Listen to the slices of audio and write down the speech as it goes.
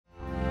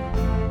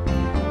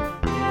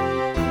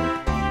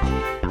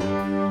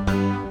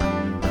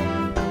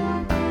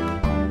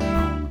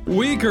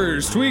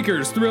Weakers,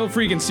 tweakers, thrill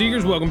freaking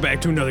seekers, welcome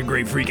back to another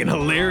great freaking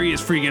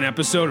hilarious freaking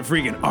episode of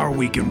freaking Our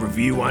Week in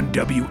Review on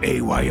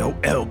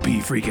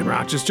WAYOLP freaking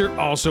Rochester,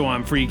 also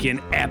on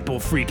freaking Apple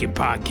freaking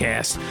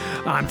Podcast,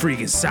 on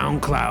freaking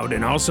SoundCloud,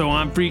 and also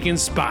on freaking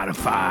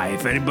Spotify,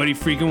 if anybody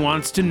freaking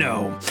wants to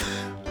know.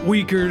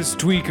 Weakers,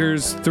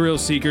 tweakers, thrill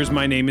seekers,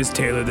 my name is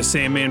Taylor the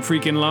Sandman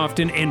freaking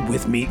Lofton, and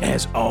with me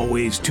as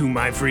always to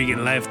my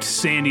freaking left,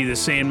 Sandy the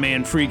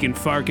Sandman freaking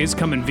Farkas,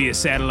 coming via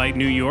satellite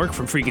New York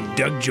from freaking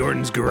Doug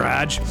Jordan's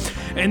garage,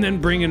 and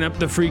then bringing up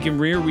the freaking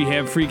rear, we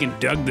have freaking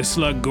Doug the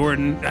Slug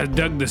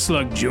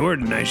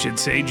Jordan, I should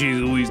say,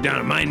 Jesus Louise, down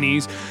on my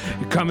knees,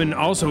 coming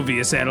also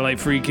via satellite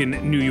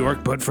freaking New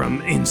York, but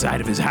from inside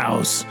of his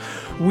house.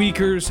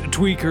 Weakers,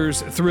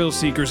 tweakers, thrill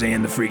seekers,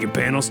 and the freaking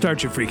panel,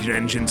 start your freaking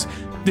engines.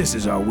 This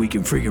is our Week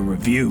in Freaking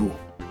Review.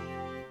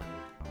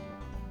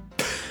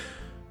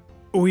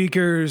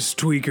 Weakers,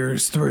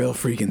 tweakers, thrill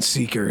freaking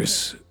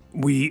seekers,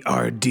 we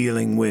are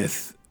dealing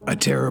with a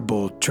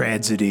terrible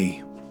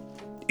tragedy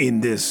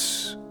in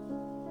this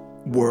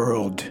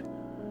world.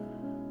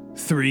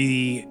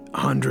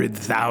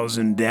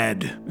 300,000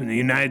 dead in the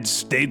United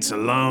States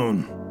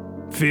alone.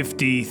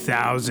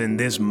 50,000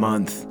 this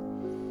month.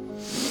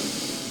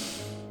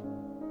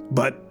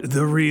 But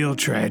the real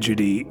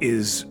tragedy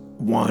is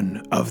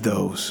one of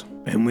those.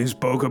 And we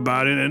spoke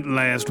about it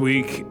last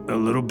week a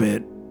little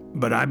bit,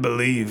 but I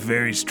believe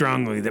very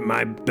strongly that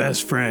my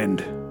best friend,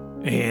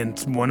 and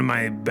one of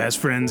my best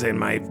friends,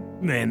 and I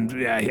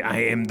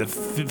am the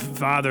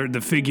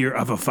figure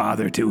of a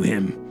father to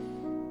him.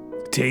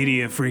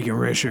 Tadia freaking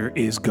Risher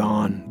is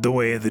gone, the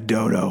way of the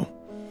dodo.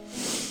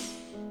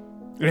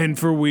 And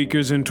for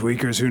weakers and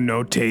tweakers who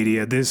know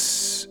Tadia,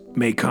 this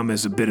may come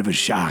as a bit of a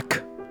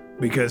shock,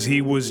 because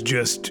he was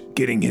just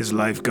getting his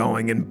life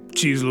going, and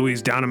geez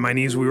Louise, down on my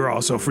knees, we were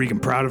all so freaking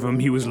proud of him.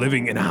 He was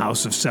living in a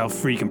house of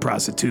self-freaking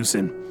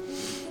prostitution.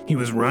 He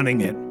was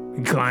running it.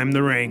 He climbed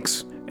the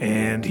ranks,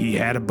 and he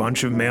had a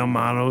bunch of male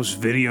models,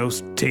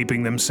 videos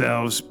taping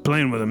themselves,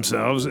 playing with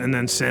themselves, and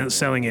then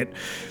selling it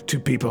to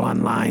people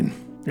online,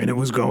 and it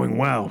was going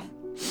well.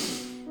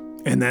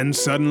 And then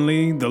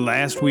suddenly, the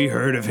last we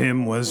heard of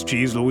him was,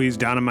 geez Louise,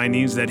 down on my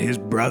knees, that his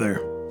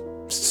brother,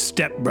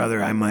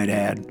 stepbrother I might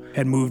add,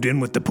 had moved in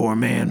with the poor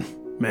man.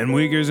 And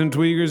weakers and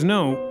tweakers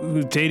know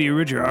Tadia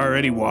Risher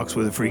already walks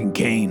with a freaking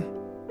cane.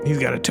 He's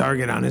got a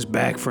target on his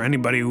back for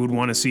anybody who would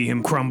want to see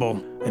him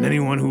crumble, and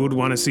anyone who would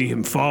want to see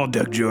him fall,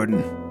 Doug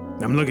Jordan.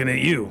 I'm looking at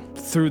you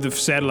through the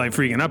satellite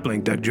freaking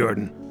uplink, Doug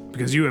Jordan,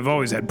 because you have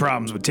always had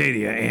problems with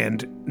Tadia,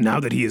 and now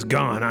that he is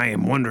gone, I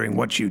am wondering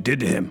what you did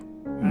to him.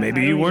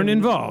 Maybe you weren't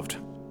involved.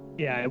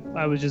 Yeah,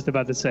 I was just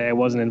about to say I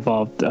wasn't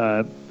involved,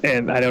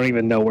 and I don't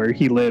even know where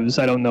he lives.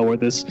 I don't know where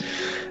this...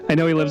 I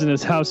know he lives in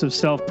this house of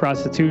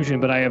self-prostitution,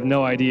 but I have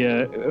no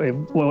idea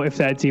if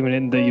that's even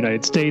in the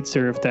United States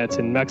or if that's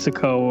in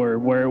Mexico or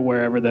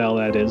wherever the hell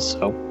that is.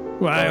 So,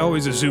 well, I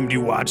always assumed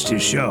you watched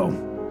his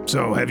show.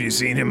 So have you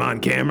seen him on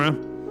camera?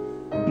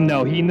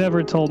 No, he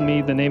never told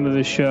me the name of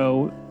the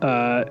show.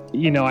 I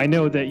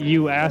know that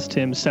you asked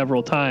him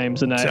several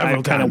times, and I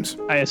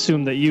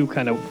assumed that you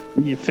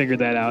figured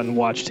that out and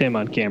watched him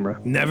on camera.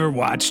 Never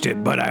watched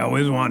it, but I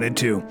always wanted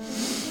to.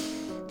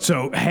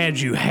 So had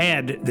you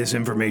had this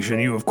information,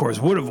 you of course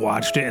would have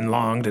watched it and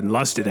longed and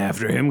lusted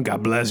after him.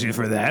 God bless you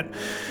for that.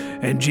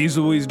 And geez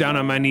Louise, down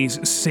on my knees,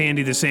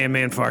 Sandy the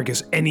Sandman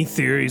Farkas, any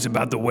theories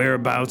about the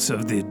whereabouts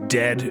of the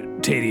dead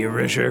Tadia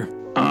Risher?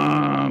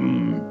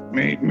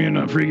 Made me in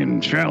a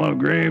freaking shallow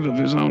grave of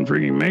his own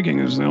freaking making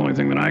is the only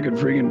thing that I could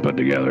freaking put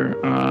together.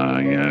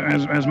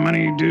 As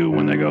many do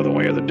when they go the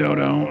way of the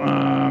dodo.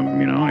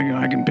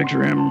 I can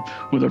picture him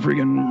with a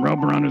freaking rope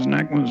around his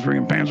neck, with his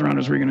freaking pants around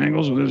his freaking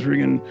ankles, with his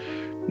freaking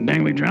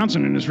dangly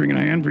Johnson in his freaking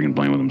hand, freaking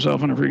playing with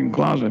himself in a freaking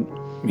closet.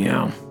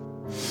 Yeah.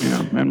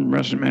 Yeah, and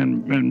rest him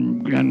and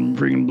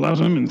freaking bless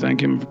him and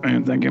thank him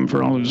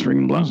for all of his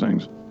freaking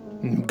blessings.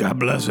 God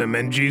bless him.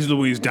 And geez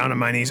Louise, down on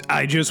my knees,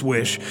 I just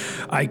wish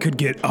I could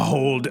get a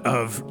hold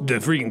of the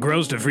freaking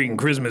Gross to freaking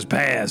Christmas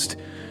Past,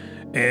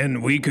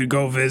 and we could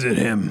go visit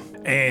him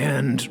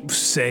and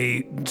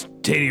say,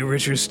 Tadia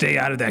Risher, stay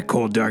out of that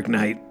cold, dark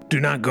night. Do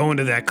not go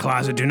into that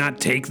closet. Do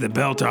not take the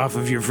belt off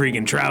of your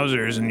freaking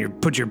trousers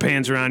and put your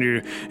pants around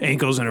your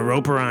ankles and a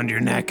rope around your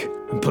neck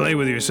and play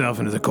with yourself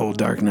into the cold,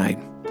 dark night,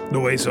 the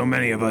way so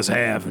many of us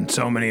have and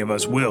so many of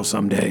us will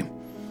someday.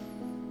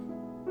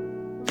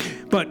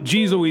 But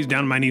geez Louise,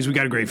 down on my knees, we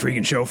got a great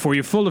freaking show for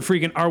you, full of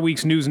freaking our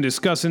week's news and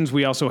discussions.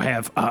 We also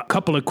have a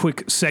couple of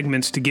quick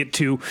segments to get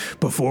to.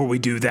 Before we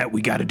do that,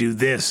 we got to do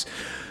this.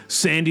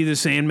 Sandy the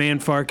Sandman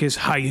Farkas,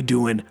 how you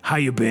doing? How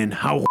you been?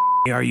 How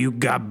are you?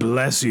 God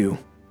bless you.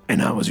 And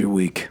how was your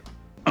week?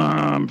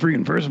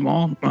 Freaking first of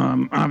all,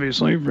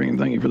 obviously, freaking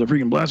thank you for the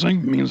freaking blessing.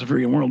 It means the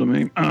freaking world to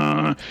me.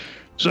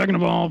 Second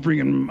of all,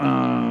 freaking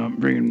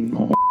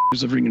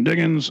is the freaking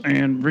Dickens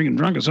and freaking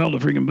drunk as hell to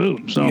freaking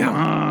boot. So,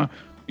 yeah.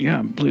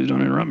 Yeah, please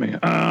don't interrupt me.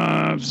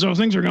 So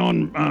things are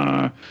going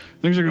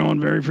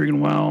very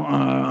freaking well.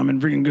 I'm in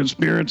freaking good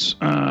spirits.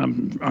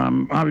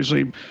 I'm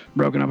obviously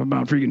broken up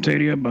about freaking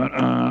Tadia, but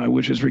I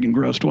wish his freaking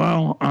grossed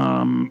well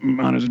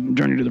on his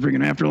journey to the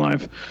freaking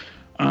afterlife.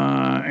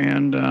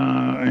 And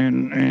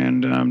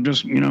I'm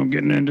just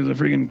getting into the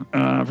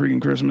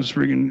freaking Christmas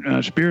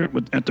freaking spirit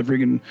at the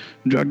freaking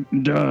Doug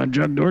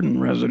Jordan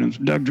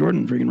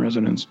freaking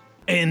residence.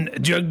 And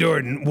Jug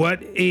Jordan,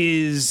 what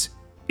is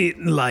it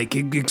like?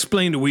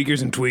 Explain to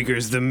Weakers and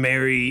Tweakers the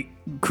Merry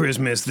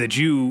Christmas that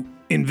you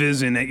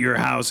envision at your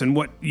house and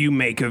what you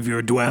make of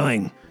your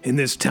dwelling in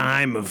this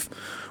time of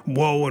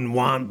woe and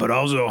want, but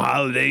also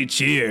holiday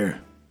cheer.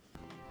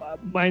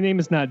 My name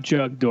is not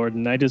Jug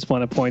Jordan. I just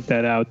want to point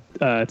that out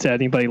to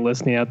anybody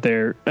listening out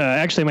there.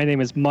 Actually, my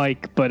name is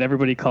Mike, but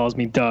everybody calls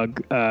me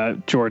Doug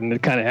Jordan.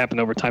 It kind of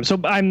happened over time. So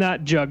I'm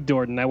not Jug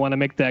Jordan. I want to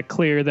make that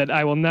clear that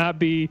I will not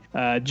be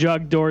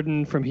Jug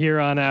Jordan from here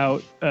on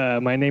out.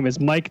 My name is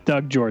Mike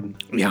Doug Jordan.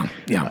 Yeah.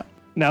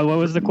 Now, what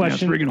was the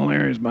question? That's freaking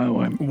hilarious, by the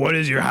way. What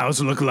does your house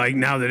look like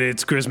now that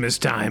it's Christmas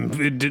time?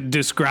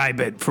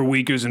 Describe it for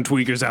Weakers and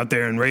Tweakers out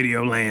there in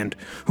Radio Land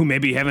who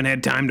maybe haven't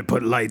had time to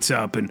put lights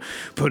up and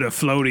put a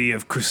floaty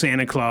of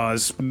Santa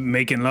Claus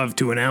making love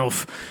to an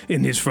elf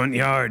in his front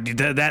yard.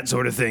 That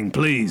sort of thing,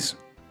 please.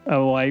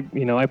 Oh, I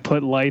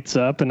put lights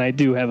up, and I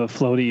do have a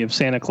floaty of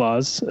Santa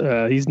Claus.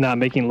 He's not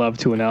making love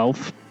to an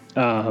elf.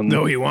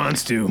 No, he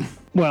wants to.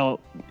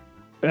 Well,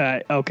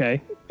 okay.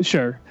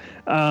 Sure.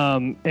 We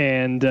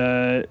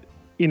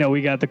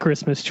got the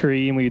Christmas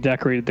tree, and we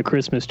decorated the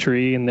Christmas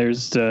tree, and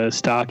there's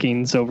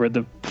stockings over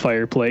the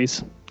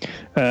fireplace.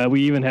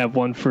 We even have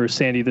one for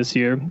Sandy this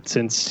year,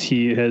 since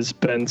he has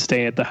been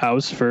staying at the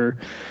house for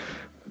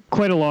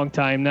quite a long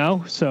time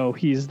now. So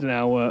he's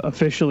now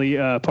officially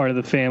part of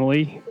the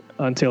family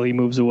until he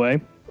moves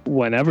away.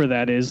 Whenever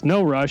that is.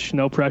 No rush,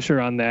 no pressure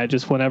on that,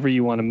 just whenever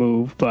you want to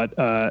move. But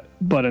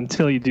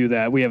until you do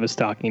that, we have a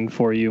stocking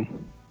for you.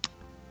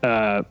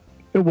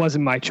 It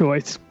wasn't my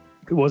choice.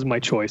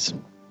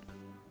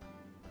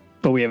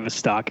 But we have a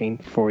stocking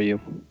for you.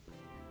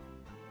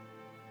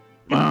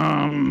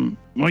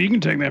 Well, you can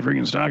take that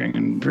freaking stocking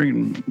and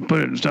freaking put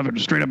it and stuff it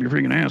straight up your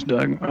freaking ass,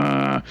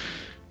 Doug.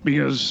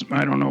 Because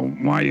I don't know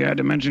why you had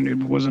to mention it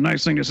was a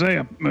nice thing to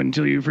say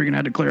until you freaking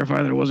had to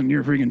clarify that it wasn't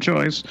your freaking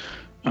choice.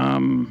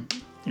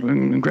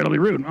 Incredibly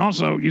rude.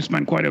 Also, you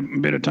spent quite a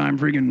bit of time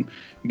freaking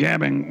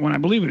gabbing when I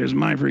believe it is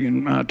my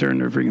freaking turn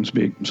to freaking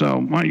speak. So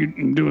why don't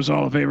you do us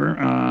all a favor,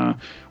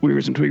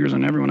 Weakers and Tweakers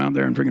and everyone out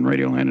there in freaking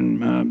Radio Land,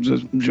 and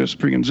just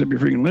freaking zip your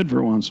freaking lid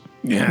for once.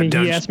 Yeah,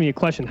 he asked me a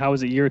question. How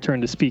is it your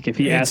turn to speak if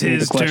he asked me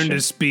the question? It's his turn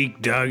to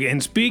speak, Doug.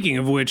 And speaking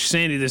of which,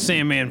 Sandy the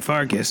Sandman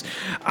Farkas,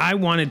 I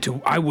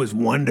was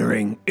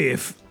wondering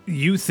if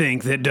you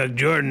think that Doug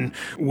Jordan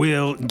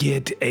will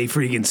get a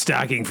freaking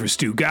stocking for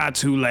Stu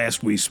Gotts, who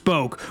last we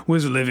spoke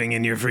was living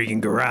in your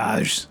freaking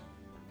garage.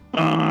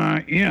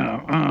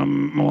 Yeah.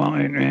 Well,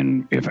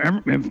 and if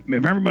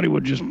everybody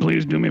would just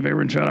please do me a favor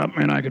and shut up,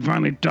 and I could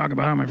finally talk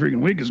about how my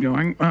freaking week is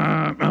going.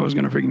 I was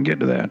gonna freaking get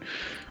to that.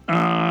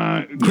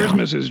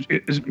 Christmas is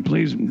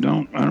please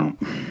don't. I don't.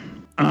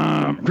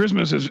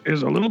 Christmas is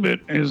a little bit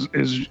is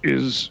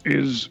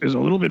a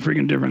little bit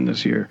freaking different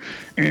this year,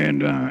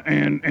 and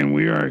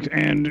we are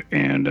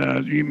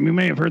you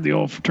may have heard the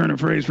old turn of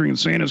phrase, freaking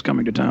Santa's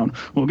coming to town.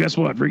 Well, guess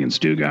what? Freaking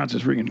Stu Gotts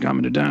is freaking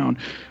coming to town.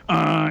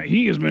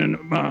 He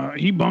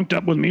bunked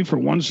up with me for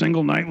one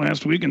single night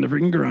last week in the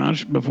freaking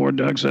garage before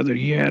Doug said that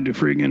he had to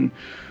freaking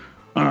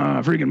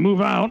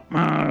move out,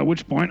 at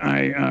which point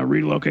I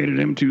relocated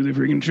him to the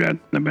freaking shed in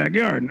the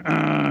backyard.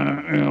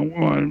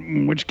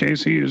 In which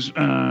case he has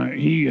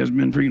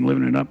been freaking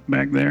living it up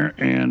back there,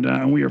 and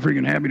we are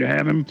freaking happy to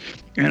have him.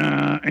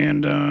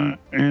 And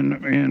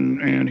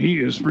he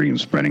is freaking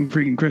spreading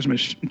freaking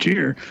Christmas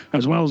cheer,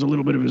 as well as a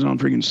little bit of his own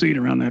freaking seed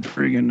around that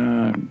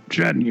freaking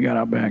shed you got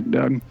out back,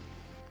 Doug.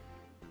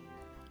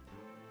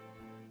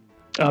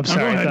 I'm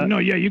sorry. No,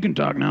 yeah, you can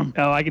talk now.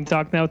 Oh, I can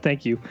talk now?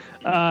 Thank you.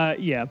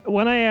 Yeah.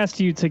 When I asked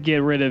you to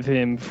get rid of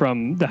him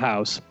from the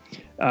house.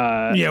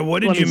 What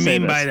did you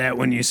mean by that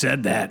when you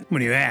said that,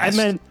 when you asked?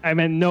 I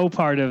meant no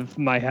part of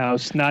my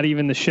house, not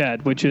even the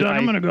shed, which is... Doug,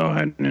 I'm going to go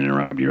ahead and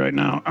interrupt you right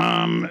now.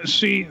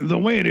 See, the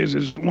way it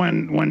is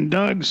when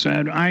Doug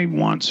said, I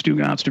want Stu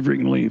Gotts to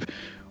freaking leave,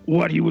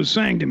 what he was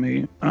saying to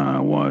me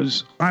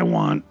was, I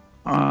want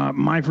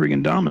my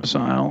freaking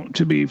domicile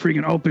to be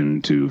freaking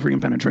open to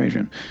freaking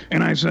penetration.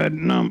 And I said,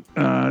 no,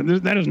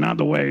 that is not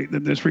the way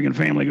that this freaking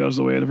family goes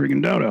the way of the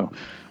freaking dodo.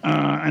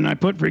 And I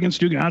put freaking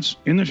Stu Gotts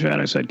in the shed.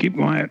 I said, keep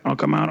quiet. I'll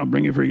come out. I'll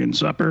bring you freaking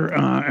supper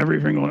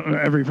every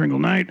single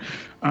night.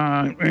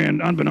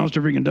 And unbeknownst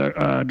to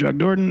freaking Jug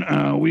Jordan,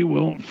 we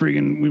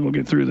will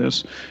get through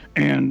this.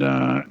 And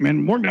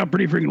worked out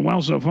pretty freaking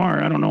well so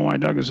far. I don't know why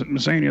Doug is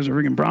saying he has a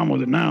freaking problem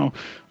with it now.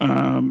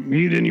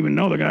 He didn't even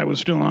know the guy was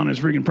still on his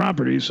freaking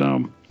property.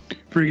 So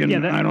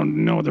freaking, I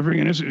don't know what the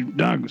freaking issue.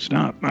 Doug,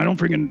 stop. I don't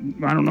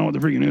know what the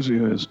freaking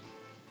issue is.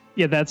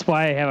 Yeah, that's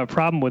why I have a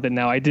problem with it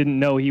now. I didn't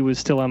know he was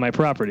still on my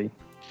property.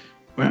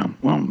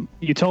 Well,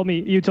 You told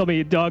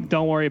me, Doug,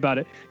 don't worry about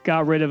it.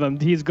 Got rid of him.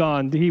 He's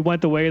gone. He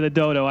went the way of the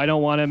dodo. I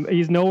don't want him.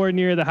 He's nowhere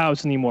near the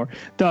house anymore.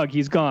 Doug,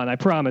 he's gone. I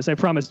promise.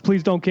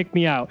 Please don't kick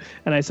me out.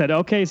 And I said,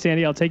 okay,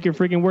 Sandy, I'll take your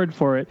freaking word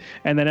for it.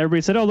 And then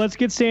everybody said, oh, let's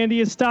get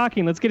Sandy a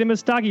stocking. Let's get him a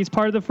stocking. He's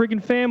part of the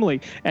freaking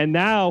family. And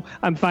now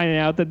I'm finding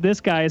out that this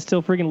guy is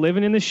still freaking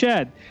living in the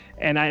shed.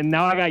 And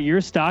now I got your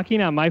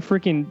stocking on my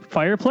freaking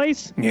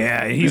fireplace?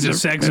 Yeah, he's a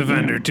sex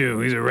offender, too.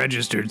 He's a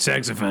registered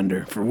sex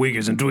offender for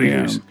Weakers and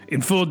Tweakers. Yeah.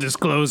 In full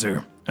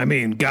disclosure, I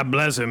mean, God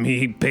bless him,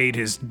 he paid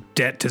his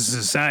debt to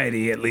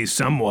society at least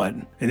somewhat.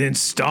 In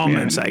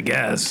installments, I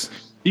guess.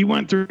 He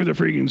went through the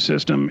freaking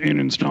system in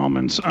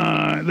installments.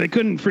 They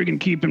couldn't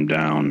freaking keep him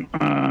down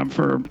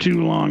for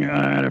too long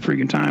at a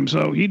freaking time.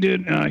 So he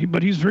did,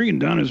 but he's freaking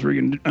done his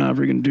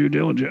freaking due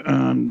diligence.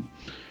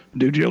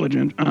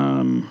 What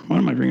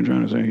am I freaking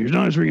trying to say? He's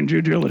done his freaking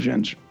due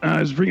diligence.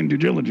 His freaking due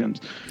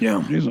diligence.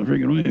 Yeah. He's a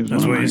freaking ways.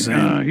 That's what he's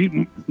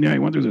saying. He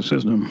went through the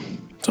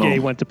system. So, yeah, he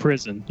went to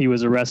prison. He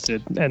was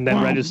arrested and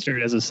then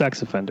registered as a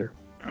sex offender.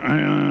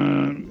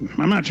 I'm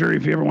not sure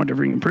if he ever went to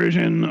freaking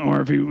prison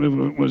or if it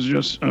was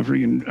just a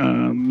freaking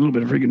little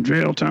bit of freaking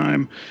jail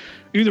time.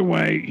 Either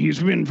way,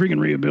 he's been freaking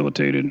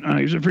rehabilitated.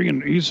 He's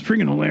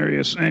freaking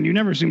hilarious, and you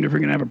never seem to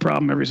freaking have a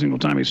problem every single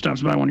time he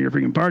stops by one of your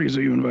freaking parties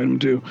that you invite him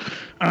to.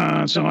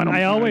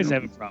 I always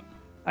have a problem.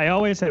 I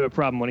always have a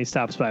problem when he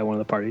stops by one of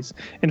the parties.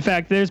 In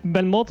fact, there's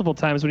been multiple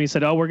times when he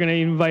said, oh, we're going to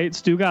invite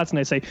Stu Gotts, and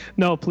I say,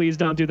 no, please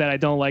don't do that. I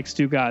don't like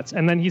Stu Gotts.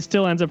 And then he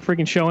still ends up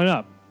freaking showing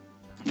up.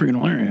 Freaking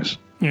hilarious.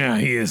 Yeah,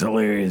 he is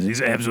hilarious.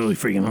 He's absolutely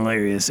freaking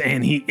hilarious.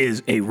 And he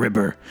is a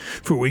ribber.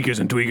 For Weakers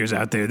and Tweakers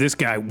out there, this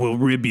guy will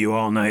rib you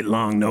all night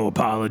long. No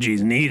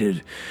apologies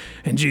needed.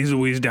 And geez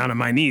Louise, down on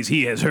my knees,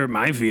 he has hurt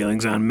my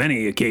feelings on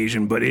many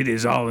occasions, but it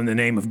is all in the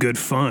name of good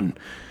fun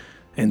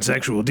and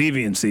sexual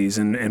deviancies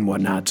and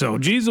whatnot. So,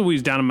 geez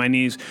Louise, down on my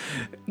knees,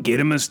 get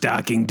him a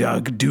stocking,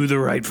 Doug. Do the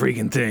right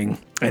freaking thing.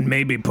 And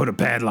maybe put a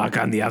padlock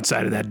on the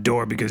outside of that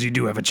door because you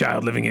do have a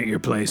child living at your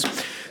place.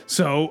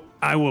 So,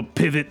 I will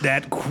pivot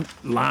that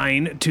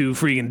line to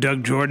freaking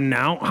Doug Jordan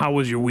now. How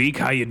was your week?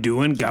 How you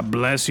doing? God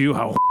bless you.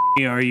 How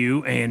are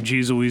you? And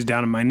geez Louise,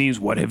 down on my knees,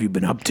 what have you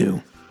been up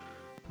to?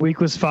 Week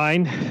was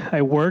fine.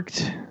 I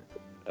worked.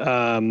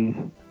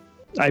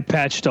 I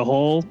patched a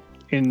hole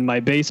in my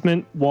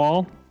basement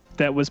wall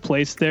that was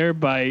placed there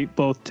by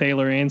both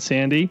Taylor and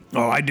Sandy.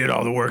 Oh, I did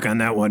all the work on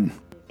that one.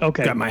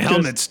 Okay. Got my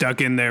helmet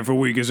stuck in there for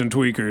Weakers and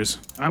Tweakers.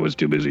 I was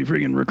too busy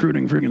freaking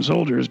recruiting freaking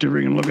soldiers to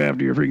freaking look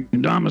after your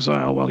freaking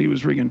domicile while he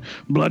was freaking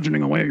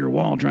bludgeoning away at your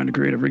wall trying to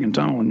create a freaking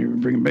tunnel in your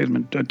freaking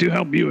basement to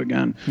help you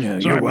again. Yeah,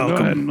 so you're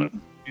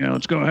welcome.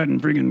 Let's go ahead and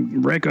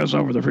freaking rake us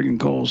over the freaking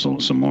coals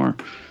some more.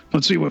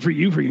 Let's see what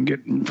you freaking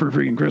get for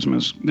freaking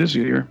Christmas this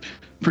year.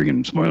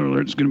 Freaking spoiler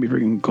alert, it's going to be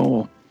freaking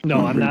coal.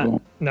 No, I'm not.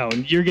 Coal. No,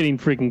 you're getting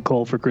freaking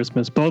coal for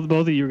Christmas. Both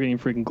of you are getting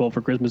freaking coal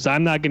for Christmas.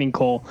 I'm not getting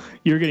coal.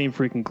 You're getting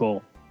freaking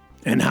coal.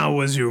 And how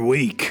was your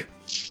week?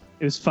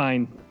 It was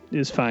fine.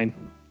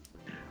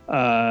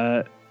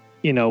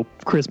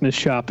 Christmas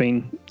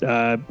shopping,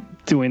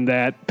 doing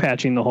that,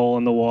 patching the hole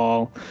in the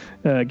wall,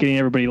 getting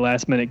everybody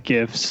last minute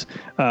gifts.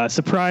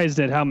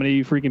 Surprised at how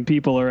many freaking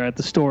people are at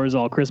the stores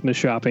all Christmas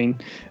shopping.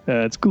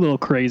 It's a little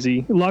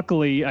crazy.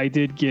 Luckily, I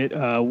did get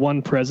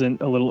one present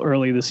a little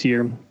early this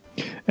year,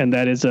 and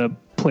that is a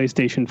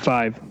PlayStation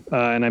 5,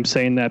 and I'm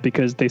saying that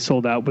because they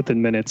sold out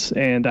within minutes,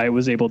 and I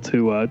was able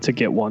to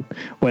get one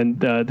when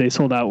they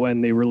sold out when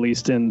they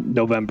released in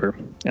November,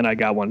 and I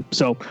got one.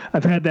 So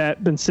I've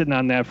been sitting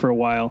on that for a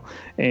while,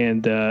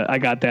 and I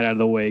got that out of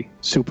the way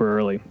super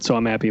early, so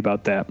I'm happy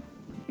about that.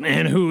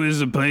 And who is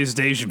the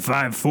PlayStation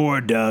 5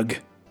 for, Doug?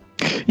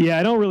 Yeah,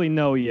 I don't really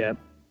know yet.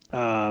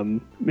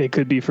 It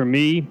could be for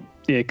me,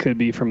 it could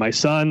be for my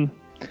son,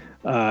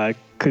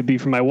 could be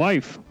for my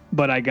wife.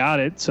 But I got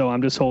it, so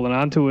I'm just holding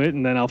on to it,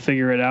 and then I'll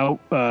figure it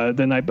out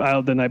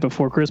the night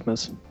before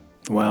Christmas.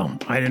 Well,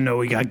 I didn't know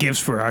we got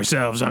gifts for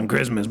ourselves on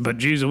Christmas, but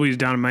geez Louise,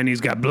 down on my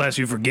knees, God bless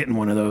you for getting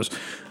one of those.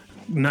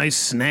 Nice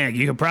snag.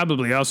 You could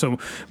probably also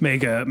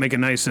make a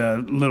nice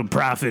little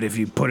profit if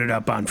you put it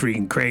up on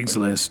freaking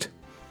Craigslist.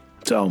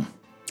 So,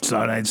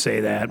 thought I'd say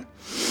that.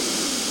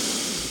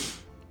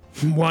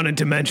 Wanted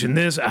to mention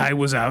this. I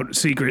was out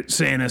Secret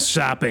Santa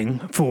shopping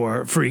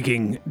for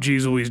freaking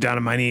geez Louise, down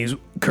on my knees,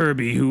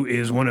 Kirby, who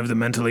is one of the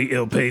mentally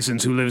ill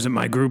patients who lives at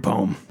my group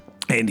home.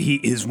 And he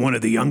is one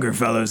of the younger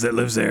fellows that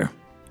lives there.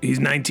 He's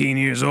 19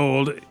 years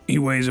old. He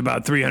weighs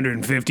about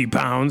 350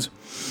 pounds.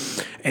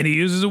 And he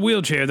uses a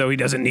wheelchair, though he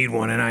doesn't need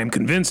one, and I am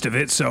convinced of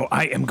it, so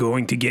I am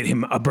going to get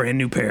him a brand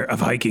new pair of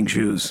hiking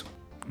shoes.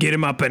 Get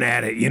him up and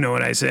at it, you know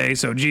what I say?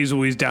 So geez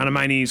Louise, down on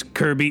my knees,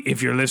 Kirby,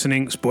 if you're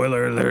listening,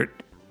 spoiler alert,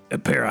 a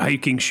pair of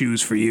hiking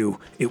shoes for you.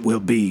 It will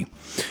be.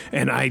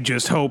 And I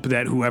just hope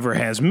that whoever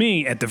has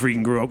me at the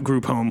freaking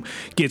group home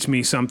gets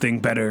me something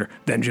better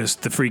than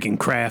just the freaking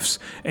crafts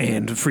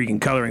and freaking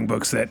coloring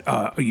books that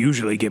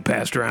usually get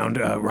passed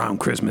around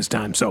Christmas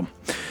time. So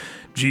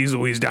Geez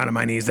Louise, down on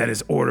my knees, that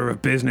is order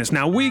of business.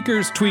 Now,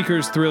 weakers,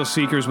 tweakers, thrill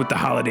seekers, with the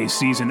holiday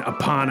season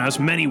upon us,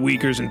 many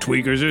weakers and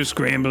tweakers are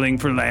scrambling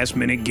for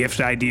last-minute gift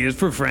ideas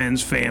for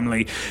friends,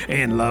 family,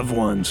 and loved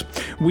ones.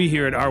 We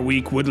here at Our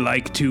Week would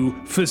like to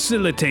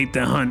facilitate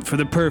the hunt for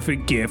the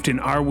perfect gift in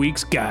Our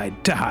Week's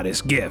Guide to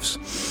Hottest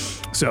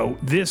Gifts. So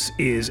this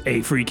is a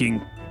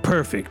freaking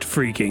perfect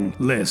freaking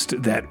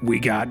list that we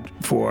got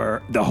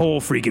for the whole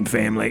freaking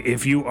family.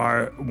 If you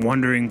are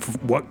wondering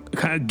what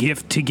kind of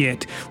gift to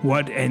get,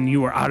 and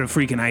you are out of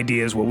freaking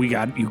ideas, well, we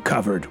got you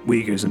covered,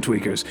 Weakers and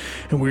Tweakers.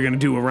 And we're going to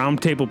do a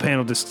roundtable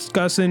panel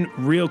discussing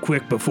real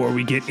quick before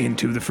we get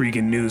into the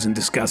freaking news and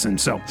discussing.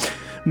 So,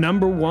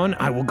 number 1,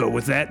 I will go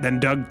with that. Then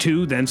Doug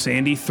 2, then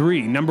Sandy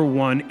 3. Number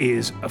 1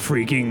 is a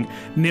freaking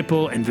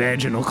nipple and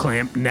vaginal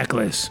clamp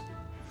necklace.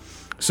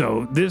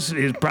 So this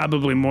is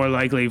probably more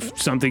likely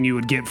something you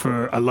would get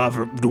for a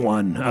lover,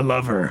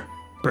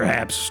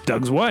 perhaps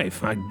Doug's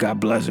wife. God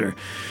bless her.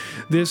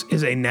 This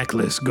is a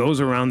necklace, goes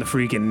around the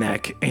freaking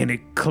neck, and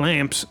it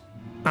clamps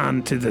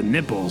onto the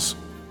nipples.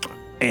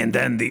 And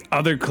then the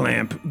other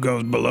clamp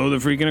goes below the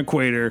freaking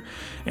equator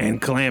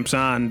and clamps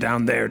on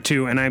down there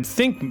too. And I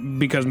think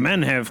because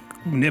men have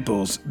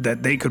nipples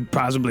that they could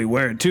possibly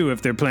wear it too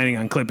if they're planning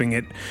on clipping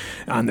it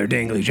on their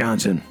dangly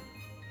Johnson.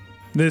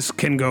 This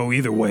can go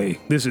either way.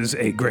 This is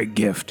a great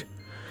gift.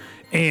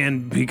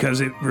 And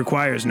because it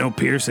requires no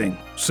piercing,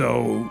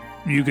 so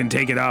you can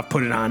take it off,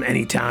 put it on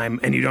anytime,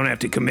 and you don't have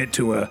to commit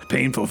to a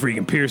painful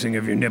freaking piercing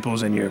of your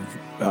nipples and your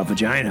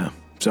vagina.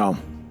 So,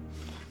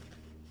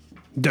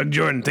 Doug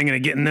Jordan, thinking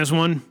of getting this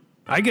one?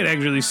 I could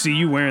actually see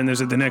you wearing this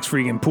at the next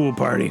freaking pool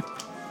party.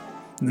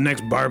 The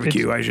next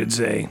barbecue, I should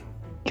say.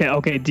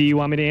 Okay, do you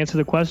want me to answer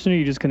the question, or are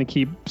you just going to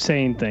keep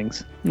saying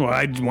things? Well,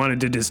 I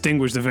wanted to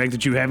distinguish the fact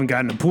that you haven't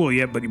gotten a pool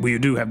yet, but we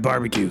do have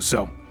barbecue,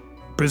 so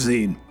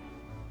proceed.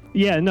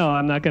 Yeah, no,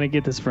 I'm not going to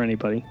get this for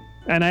anybody.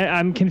 And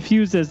I'm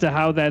confused as to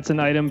how that's an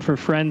item for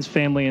friends,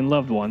 family, and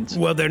loved ones.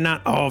 Well, they're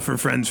not all for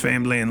friends,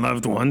 family, and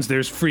loved ones.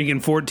 There's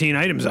freaking 14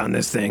 items on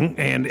this thing,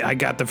 and I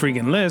got the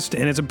freaking list,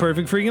 and it's a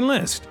perfect freaking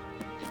list.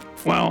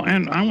 Well,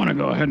 and I want to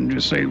go ahead and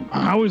just say,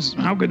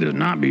 how could this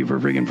not be for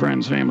freaking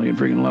friends, family, and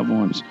freaking loved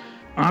ones?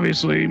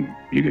 Obviously,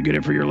 you could get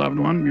it for your loved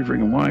one, your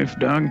freaking wife,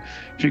 Doug.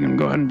 She can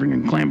go ahead and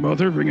freaking clamp both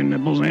her freaking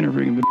nipples and her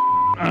freaking.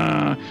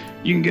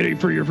 You can get it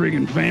for your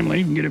freaking family.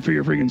 You can get it for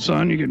your freaking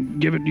son. You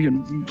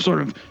can sort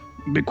of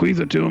bequeath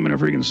it to him in a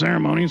freaking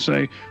ceremony.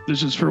 Say,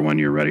 this is for when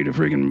you're ready to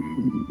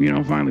freaking,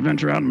 finally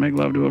venture out and make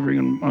love to a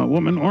freaking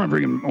woman or a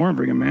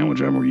freaking man,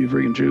 whichever you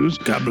freaking choose.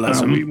 God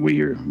bless him. We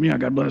here,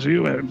 God bless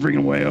you. At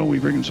freaking Wayo, we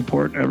freaking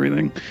support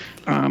everything.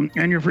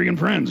 And your freaking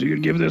friends. You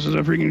could give this as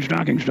a freaking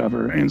stocking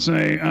stuffer and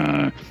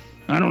say,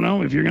 I don't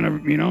know if you're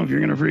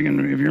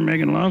if you're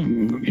making love,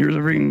 here's a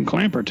freaking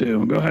clamp or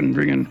two. Go ahead and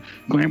freaking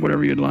clamp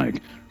whatever you'd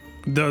like.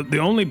 The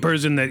only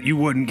person that you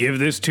wouldn't give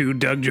this to,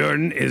 Doug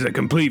Jordan, is a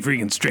complete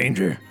freaking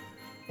stranger.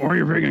 Or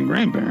your freaking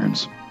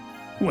grandparents.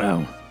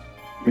 Well,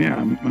 yeah,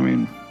 I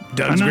mean,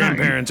 Doug's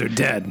grandparents are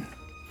dead.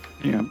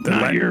 Yeah,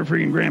 not your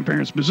freaking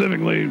grandparents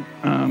specifically,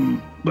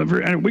 but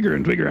for any Wigger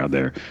and Twigger out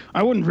there,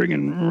 I wouldn't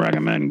freaking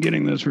recommend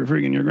getting this for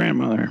freaking your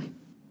grandmother.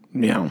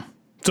 Yeah.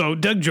 So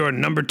Doug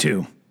Jordan, number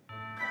 2.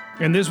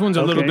 And this one's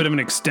a little bit of an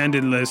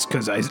extended list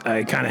because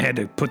I kind of had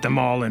to put them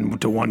all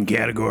into one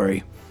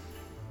category.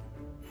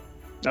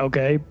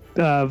 Okay.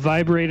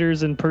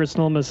 Vibrators and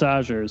personal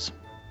massagers.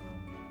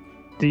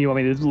 Do you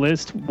want me to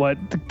list what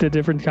the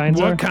different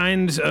kinds are? What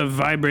kinds of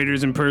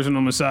vibrators and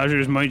personal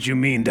massagers might you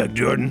mean, Doug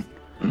Jordan?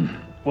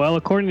 Well,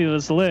 according to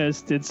this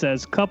list, it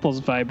says couples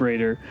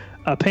vibrator,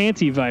 a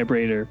panty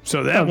vibrator.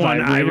 So that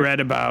one I read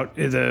about,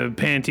 the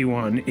panty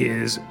one,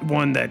 is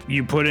one that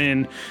you put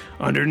in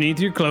underneath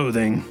your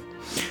clothing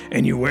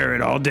and you wear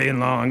it all day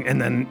long,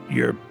 and then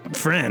your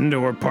friend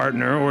or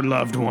partner or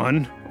loved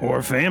one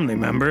or family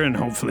member, and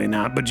hopefully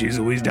not, but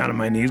Jesus, he's down on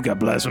my knees, God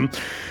bless him,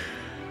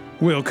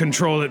 will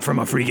control it from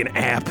a freaking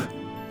app,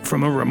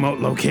 from a remote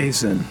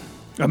location.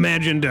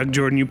 Imagine, Doug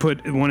Jordan, you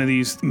put one of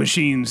these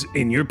machines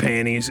in your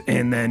panties,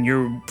 and then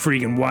your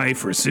freaking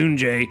wife or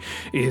Soonjay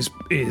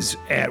is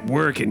at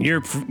work, and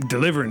you're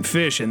delivering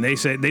fish, and they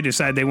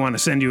decide they want to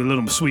send you a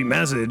little sweet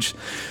message,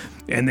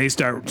 and you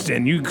start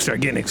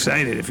getting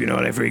excited, if you know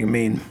what I freaking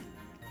mean.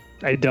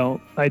 I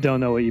don't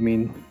know what you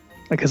mean,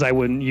 because I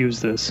wouldn't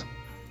use this.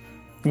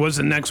 What's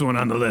the next one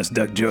on the list,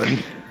 Doug Jordan?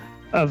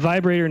 A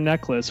vibrator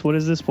necklace. What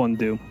does this one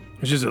do?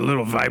 It's just a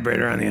little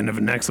vibrator on the end of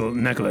a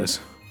necklace.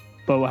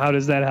 But how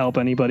does that help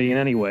anybody in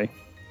any way?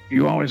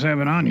 You always have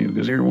it on you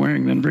because you're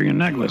wearing the freaking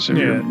necklace.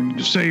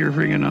 If say you're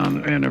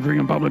freaking in a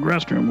freaking public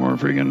restroom or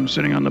freaking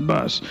sitting on the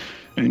bus,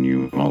 and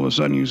you all of a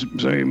sudden you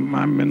say,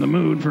 I'm in the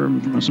mood for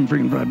some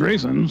freaking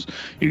vibrations,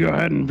 you go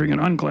ahead and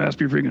freaking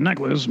unclasp your freaking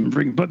necklace and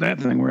freaking put that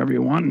thing wherever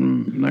you want,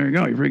 and there you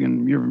go. You're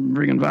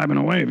freaking vibing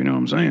away, if you know what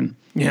I'm saying.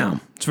 Yeah,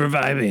 it's for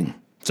vibing.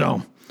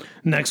 So,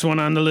 next one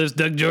on the list,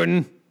 Doug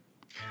Jordan?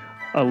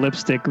 A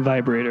lipstick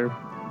vibrator.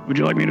 Would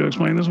you like me to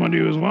explain this one to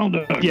you as well,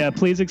 Doug? Yeah,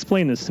 please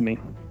explain this to me.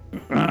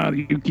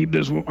 You keep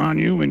this on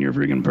you in your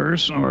freaking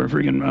purse or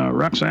freaking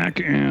rucksack,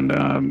 and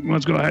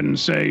let's go ahead and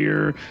say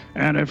you're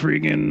at a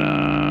freaking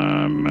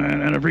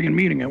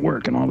meeting at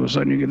work, and all of a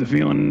sudden you get the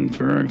feeling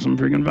for some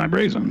freaking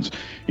vibrations.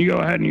 You go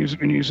ahead and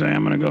you say,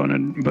 I'm gonna go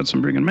and put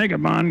some freaking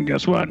makeup on.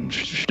 Guess what?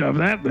 Shove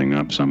that thing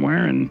up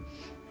somewhere, and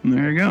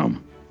there you go.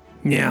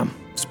 Yeah,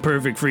 it's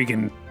perfect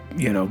freaking,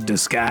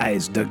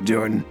 disguise, Doug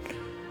Jordan.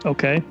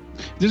 Okay.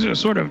 This is a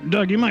sort of,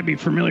 Doug, you might be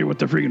familiar with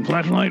the freaking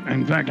flashlight.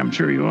 In fact, I'm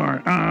sure you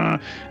are.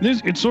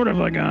 It's sort of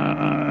like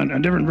a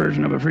different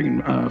version of a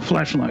freaking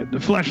flashlight. The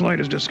flashlight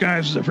is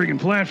disguised as a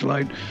freaking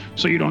flashlight,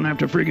 so you don't have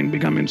to freaking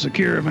become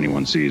insecure if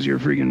anyone sees your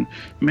freaking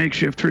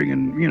makeshift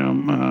freaking,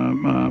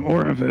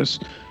 orifice.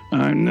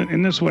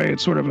 In this way,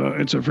 it's sort of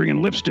it's a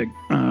freaking lipstick.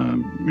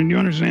 Do you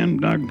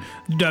understand, Doug?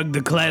 Doug,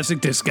 the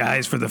classic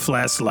disguise for the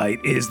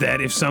flashlight is that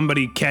if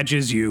somebody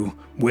catches you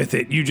with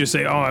it, you just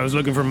say, oh, I was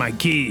looking for my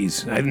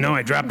keys. I know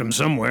I dropped them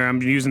somewhere.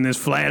 I'm using this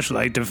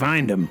flashlight to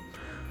find them.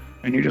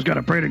 And you just got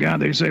to pray to God.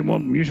 They say, well,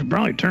 you should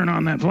probably turn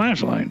on that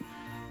flashlight.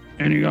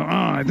 And you go, oh,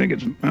 I think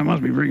it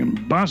must be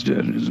freaking busted.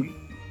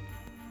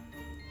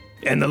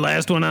 And the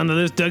last one on the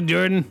list, Doug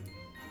Jordan?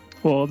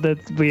 Well,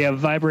 we have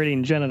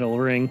vibrating genital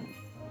ring.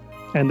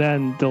 And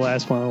then the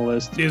last one on the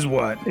list is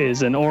what?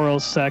 Is an oral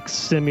sex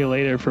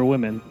simulator for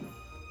women.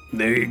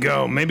 There you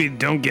go. Maybe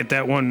don't get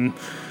that one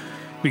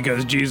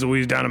because, geez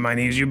Louise, down on my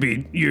knees.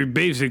 You're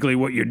basically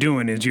what you're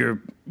doing is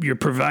you're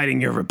providing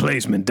your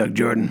replacement, Doug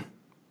Jordan.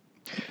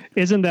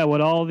 Isn't that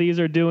what all these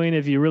are doing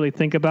if you really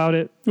think about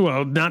it?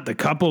 Well, not the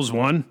couples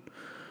one.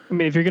 I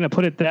mean, if you're going to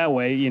put it that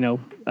way,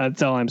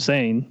 that's all I'm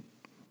saying.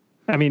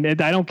 I mean,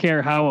 I don't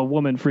care how a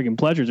woman freaking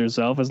pleasures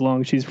herself as long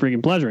as she's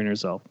freaking pleasuring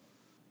herself.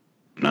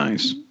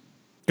 Nice.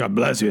 God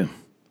bless you.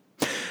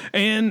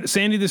 And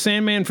Sandy the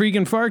Sandman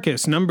freaking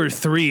Farkas, number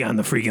 3 on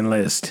the freaking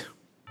list.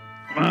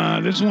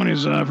 This one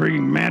is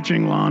freaking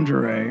matching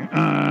lingerie.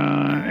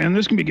 And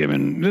this can be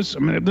given, this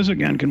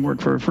again can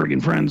work for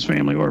freaking friends,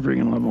 family, or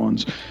freaking loved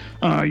ones.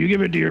 You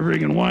give it to your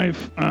freaking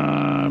wife,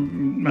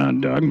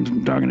 Doug,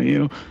 I'm talking to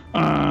you,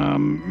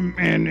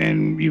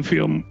 and you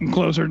feel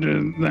closer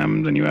to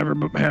them than you ever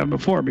have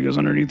before because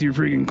underneath your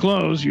freaking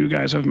clothes, you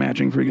guys have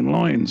matching freaking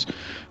loins.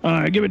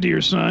 Give it to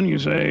your son, you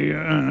say,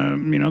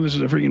 this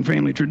is a freaking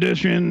family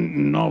tradition,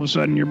 and all of a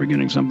sudden you're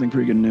beginning something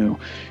freaking new.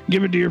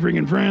 Give it to your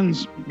freaking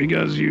friends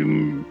because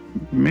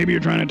maybe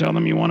you're trying to tell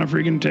them you want to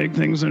freaking take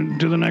things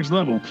to the next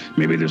level.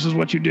 Maybe this is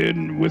what you did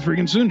with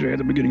freaking Sunjay at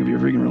the beginning of your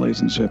freaking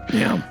relationship.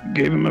 Yeah.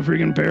 Gave him a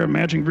freaking pair of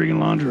matching freaking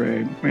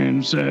lingerie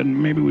and said,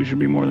 maybe we should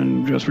be more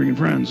than just freaking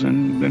friends.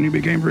 And then you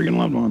became freaking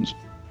loved ones.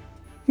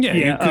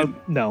 Yeah.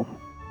 No,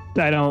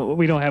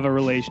 we don't have a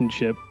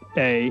relationship,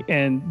 A.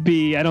 And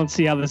B, I don't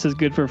see how this is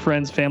good for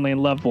friends, family,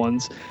 and loved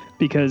ones.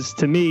 Because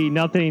to me,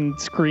 nothing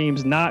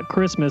screams not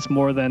Christmas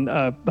more than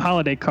a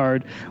holiday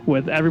card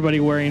with everybody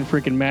wearing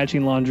freaking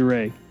matching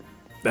lingerie.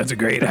 That's a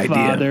great idea. The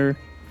father,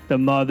 the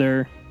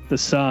mother, the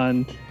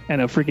son,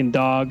 and a freaking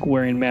dog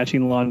wearing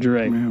matching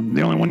lingerie. Yeah,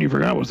 the only one you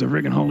forgot was the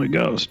freaking Holy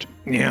Ghost.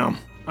 Yeah.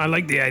 I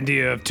like the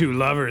idea of 2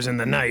 lovers in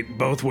the night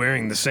both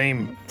wearing the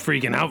same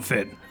freaking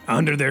outfit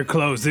under their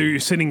clothes. They're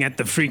sitting at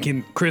the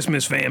freaking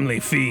Christmas family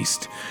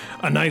feast.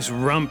 A nice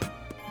rump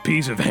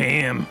piece of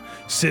ham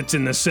sits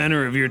in the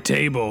center of your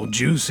table,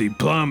 juicy,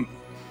 plump,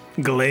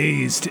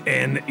 glazed,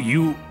 and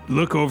you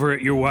look over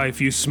at your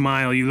wife, you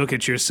smile, you look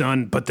at your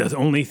son, but the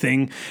only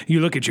thing, you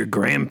look at your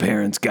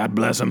grandparents, God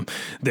bless them,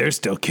 they're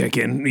still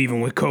kicking,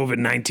 even with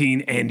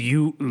COVID-19, and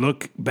you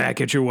look back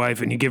at your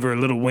wife and you give her a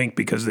little wink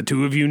because the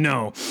 2 of you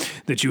know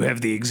that you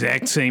have the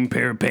exact same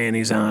pair of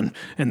panties on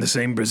and the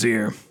same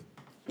brassiere.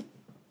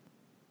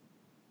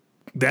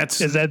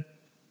 Is that...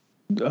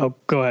 Oh,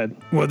 go ahead.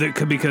 Well,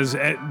 because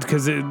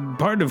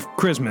part of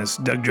Christmas,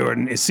 Doug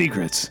Jordan, is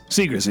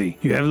secrecy.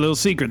 You have little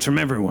secrets from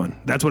everyone.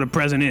 That's what a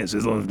present is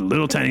a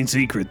little tiny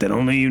secret that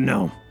only you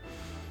know.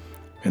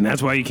 And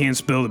that's why you can't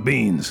spill the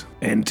beans.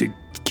 And to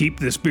keep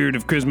the spirit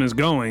of Christmas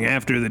going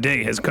after the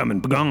day has come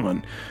and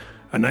gone,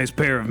 a nice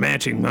pair of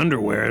matching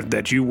underwear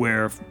that you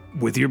wear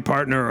with your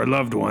partner or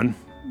loved one,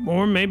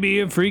 or maybe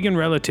a freaking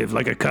relative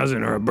like a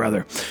cousin or a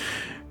brother.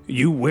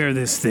 You wear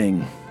this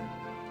thing.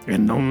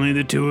 And only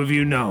the 2 of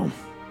you know.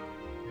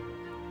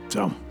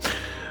 So,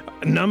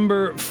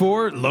 number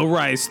 4,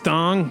 low-rise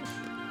thong.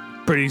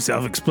 Pretty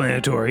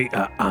self-explanatory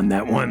on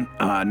that one.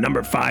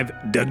 Number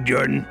 5, Doug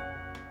Jordan.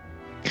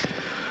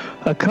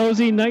 A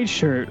cozy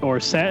nightshirt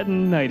or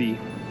satin nightie.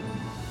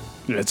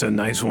 That's a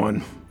nice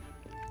one.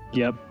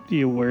 Yep,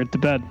 you wear it to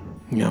bed.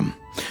 Yeah.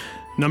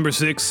 Number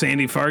 6,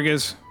 Sandy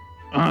Farkas.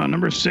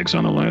 Number 6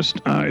 on the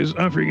list is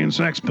a freaking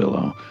sex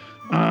pillow.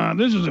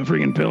 This is a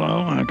freaking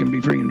pillow. It can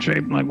be freaking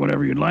shaped like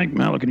whatever you'd like.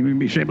 Hell, it can even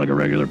be shaped like a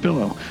regular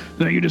pillow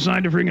that you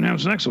decide to freaking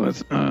have sex with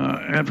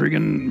at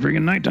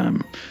freaking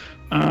nighttime.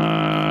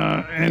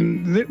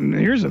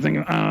 Here's the thing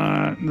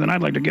that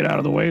I'd like to get out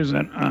of the way is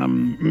that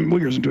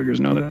Wiggers and Twiggers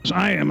know this.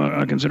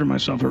 I consider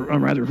myself a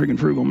rather freaking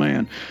frugal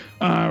man.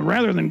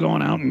 Rather than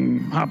going out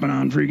and hopping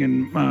on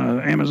freaking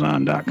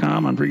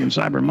Amazon.com on freaking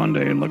Cyber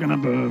Monday and looking up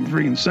a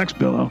freaking sex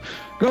pillow,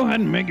 go ahead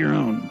and make your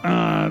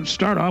own.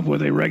 Start off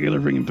with a regular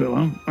freaking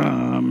pillow.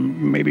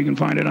 Maybe you can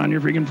find it on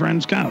your freaking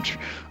friend's couch.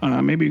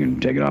 Maybe you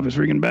can take it off his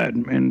freaking bed.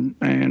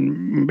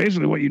 And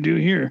basically what you do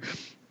here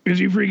is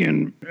you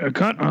freaking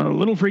cut a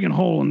little freaking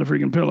hole in the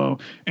freaking pillow,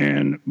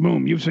 and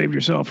boom, you've saved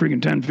yourself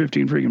freaking 10,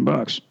 15 freaking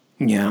bucks.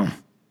 Yeah,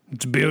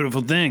 it's a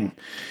beautiful thing.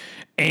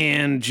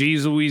 And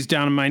geez Louise,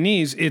 down on my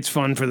knees, it's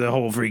fun for the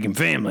whole freaking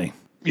family.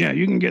 Yeah,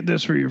 you can get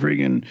this for your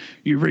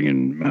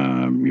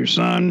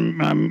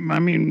son. I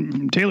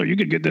mean, Taylor, you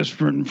could get this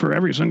for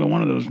every single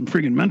one of those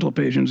freaking mental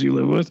patients you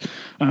live with,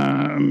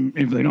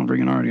 if they don't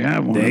freaking already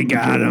have one. They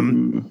got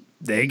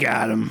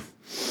them.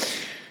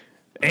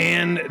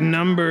 And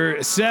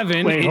number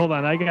 7. Wait, hold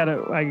on. I want to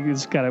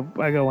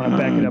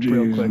back it up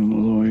real quick.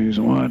 Louise,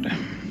 what?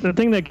 The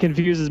thing that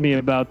confuses me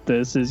about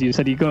this is you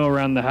said you go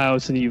around the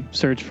house and you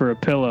search for a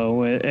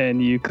pillow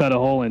and you cut a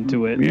hole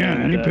into it. Yeah,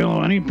 and,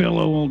 any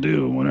pillow will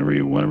do.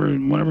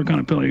 Whatever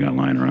kind of pillow you got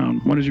lying around.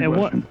 What is your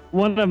question?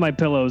 One of my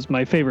pillows,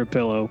 my favorite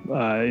pillow,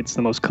 it's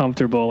the most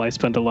comfortable. I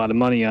spent a lot of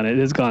money on it. It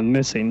has gone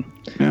missing.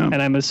 Yeah.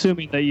 And I'm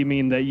assuming that you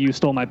mean that you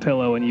stole my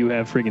pillow and you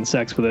have freaking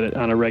sex with it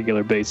on a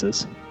regular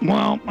basis.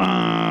 Well,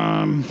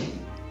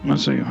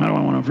 let's see. How do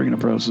I want to freaking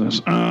approach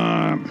this?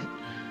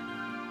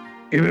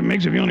 If it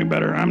makes you feel any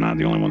better, I'm not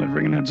the only one that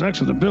freaking had sex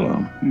with a pillow.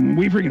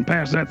 We freaking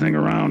passed that thing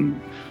around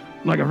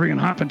like a freaking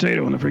hot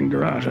potato in the freaking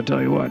garage. I tell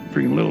you what,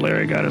 freaking little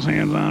Larry got his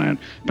hands on it.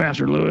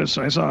 Pastor Lewis,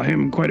 I saw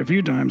him quite a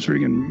few times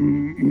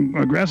freaking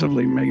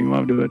aggressively making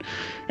love to it.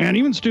 And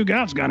even Stu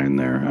Gouts got in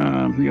there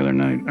the other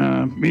night.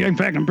 In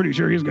fact, I'm pretty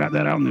sure he's got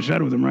that out in the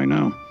shed with him right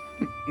now.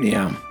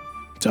 Yeah.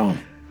 So.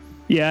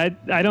 Yeah,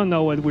 I don't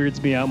know what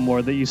weirds me out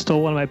more, that you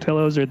stole one of my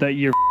pillows or that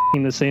you're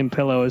f***ing the same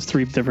pillow as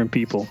 3 different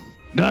people.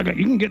 Doug,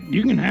 you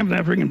can have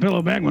that freaking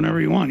pillow back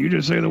whenever you want. You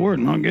just say the word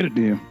and I'll get it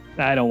to you.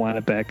 I don't want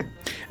it back.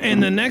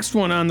 And the next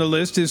one on the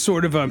list is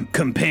sort of a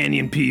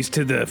companion piece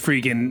to the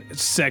freaking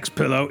sex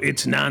pillow.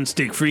 It's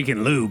nonstick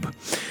freaking lube.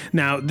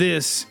 Now,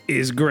 this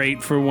is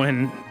great for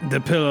when the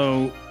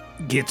pillow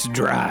gets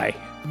dry.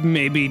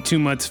 Maybe too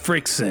much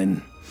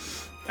friction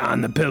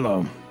on the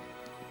pillow.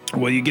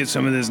 Well, you get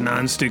some of this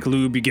nonstick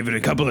lube, you give it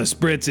a couple of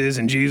spritzes,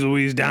 and geez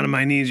Louise, down on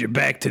my knees, you're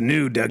back to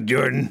new, Doug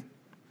Jordan.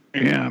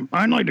 Yeah,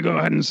 I'd like to go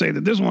ahead and say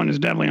that this one is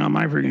definitely on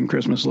my freaking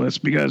Christmas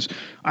list because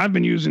I've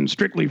been using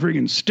strictly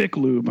freaking stick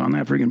lube on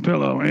that freaking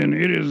pillow, and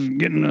it is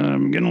getting a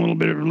little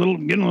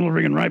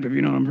freaking ripe, if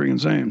you know what I'm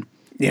freaking saying.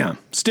 Yeah,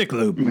 stick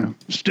lube. Yeah,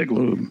 stick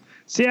lube.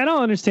 See, I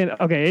don't understand.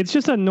 Okay, it's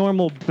just a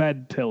normal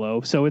bed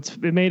pillow, so it's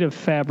made of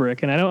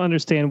fabric, and I don't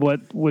understand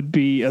what would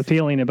be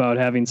appealing about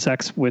having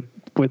sex with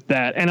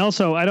that. And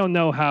also, I don't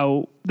know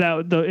how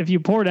if you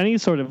poured any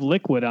sort of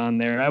liquid on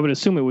there, I would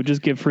assume it would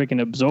just get freaking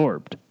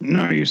absorbed.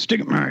 No, you stick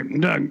it. All right,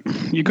 Doug,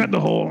 you cut the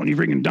hole and you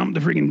freaking dump the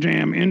freaking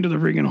jam into the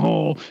freaking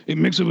hole. It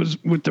mixes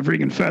with the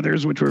freaking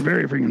feathers, which were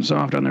very freaking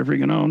soft on their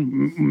freaking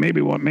own.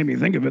 Maybe what made me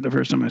think of it the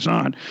first time I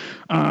saw it.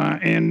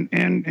 And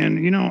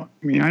you know,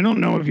 I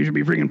don't know if you should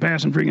be freaking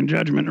passing freaking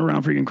judgment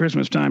around freaking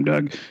Christmas time,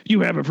 Doug.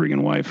 You have a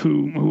freaking wife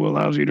who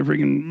allows you to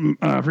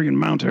freaking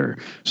mount her.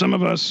 Some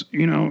of us,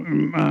 you know,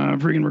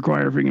 freaking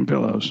require freaking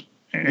pillows.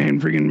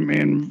 And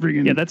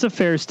freaking. Yeah, that's a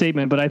fair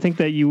statement, but I think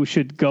that you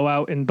should go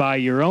out and buy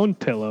your own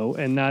pillow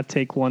and not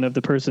take one of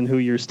the person who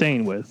you're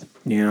staying with.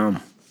 Yeah.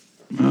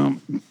 Well,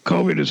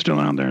 COVID is still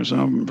out there, so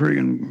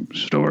freaking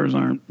stores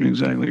aren't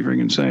exactly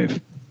freaking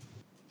safe.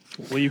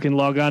 Well, you can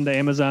log on to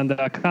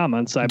Amazon.com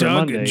on Cyber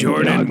Doug Monday.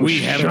 Jordan,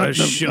 we have a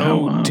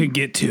show to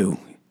get to.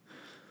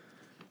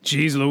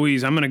 Jeez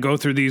Louise, I'm going to go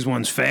through these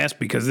ones fast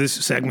because this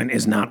segment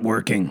is not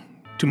working.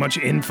 Too much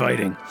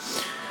infighting.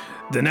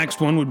 The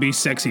next one would be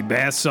sexy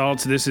bath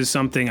salts. This is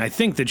something I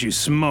think that you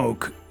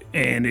smoke,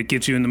 and it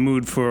gets you in the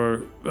mood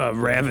for a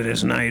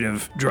ravenous night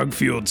of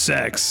drug-fueled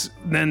sex.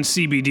 Then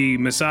CBD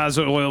massage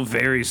oil,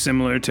 very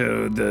similar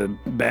to the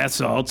bath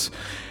salts.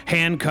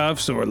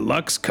 Handcuffs or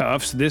Lux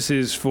cuffs. This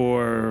is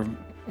for,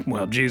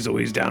 well, geez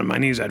Louise, down on my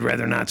knees, I'd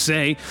rather not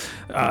say.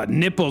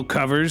 Nipple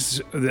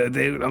covers.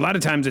 A lot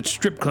of times at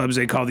strip clubs,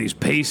 they call these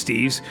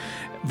pasties.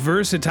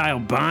 Versatile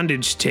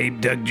bondage tape,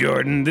 Doug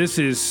Jordan. This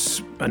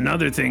is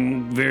another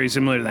thing very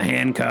similar to the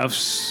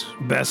handcuffs.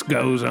 Best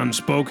goes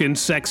unspoken.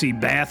 Sexy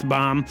bath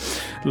bomb,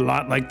 a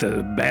lot like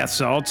the bath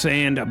salts,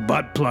 and a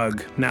butt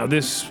plug. Now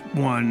this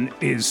one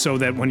is so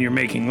that when you're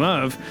making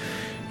love,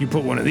 you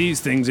put one of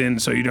these things in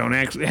so you don't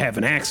actually have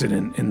an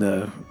accident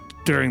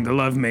during the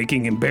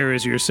lovemaking,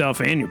 embarrass yourself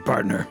and your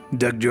partner,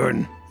 Doug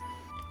Jordan.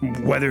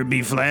 Whether it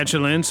be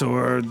flatulence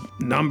or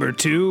number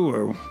 2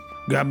 or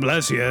God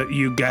bless you,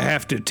 you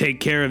have to take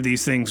care of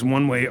these things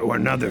one way or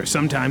another.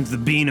 Sometimes the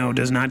Beano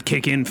does not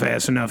kick in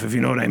fast enough, if you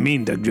know what I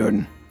mean, Doug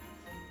Jordan.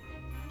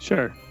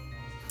 Sure.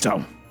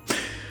 So,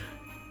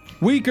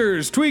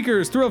 Weakers,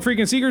 Tweakers, Thrill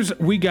Freaking Seekers,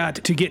 we got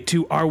to get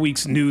to our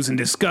week's news and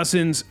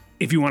discussions.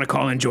 If you want to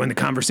call and join the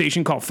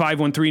conversation, call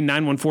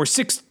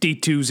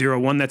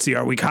 513-914-6201. That's the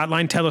Our Week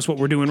hotline. Tell us what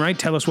we're doing right.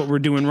 Tell us what we're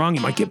doing wrong.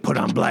 You might get put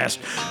on blast,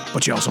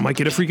 but you also might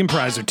get a freaking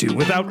prize or two.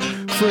 Without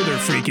further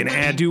freaking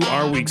ado,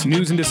 Our Week's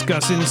news and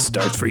discussing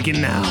starts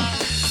freaking now.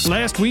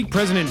 Last week,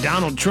 President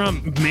Donald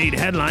Trump made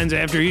headlines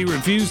after he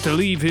refused to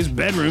leave his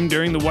bedroom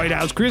during the White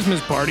House Christmas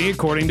party,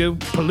 according to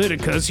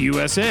Politicus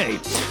USA.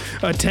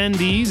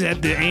 Attendees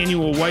at the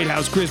annual White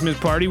House Christmas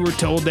party were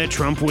told that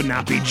Trump would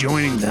not be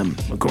joining them.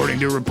 According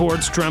to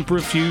reports, Trump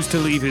refused to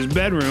leave his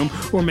bedroom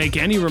or make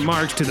any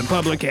remarks to the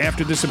public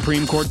after the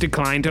Supreme Court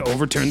declined to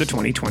overturn the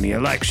 2020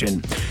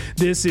 election.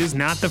 This is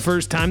not the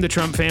first time the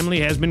Trump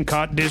family has been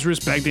caught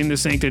disrespecting the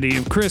sanctity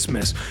of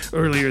Christmas.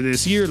 Earlier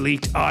this year,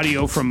 leaked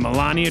audio from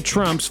Melania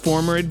Trump's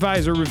former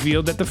advisor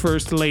revealed that the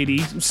First Lady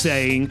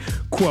saying,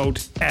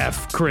 quote,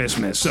 F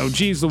Christmas. So,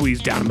 geez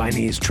Louise, down on my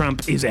knees,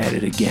 Trump is at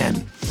it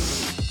again.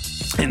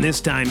 And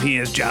this time he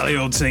has jolly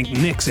old St.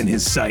 Nick's in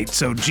his sights,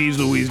 so geez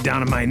Louise,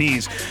 down on my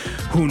knees.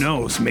 Who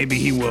knows? Maybe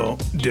he will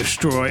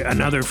destroy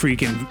another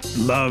freaking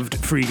loved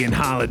freaking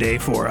holiday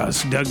for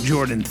us. Doug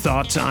Jordan,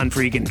 thoughts on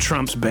freaking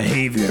Trump's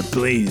behavior,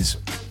 please.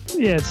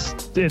 Yeah,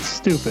 it's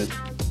stupid.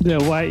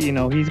 Why,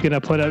 he's gonna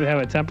have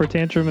a temper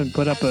tantrum and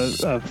put up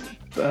a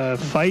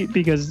fight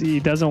because he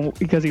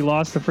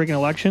lost the freaking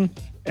election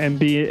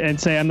and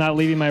say I'm not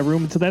leaving my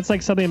room. So that's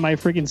like something my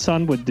freaking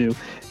son would do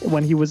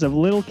when he was a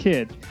little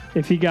kid.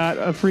 If he got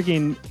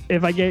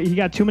he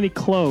got too many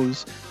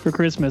clothes for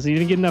Christmas, he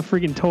didn't get enough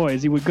freaking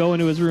toys, he would go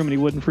into his room and he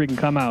wouldn't freaking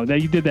come out.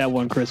 That you did that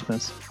one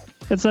Christmas.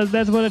 That's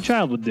what a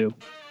child would do.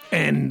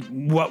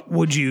 And what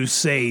would you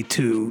say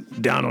to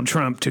Donald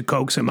Trump to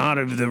coax him out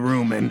of the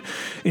room and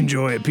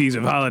enjoy a piece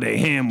of holiday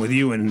ham with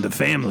you and the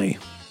family?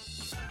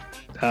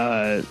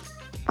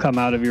 Come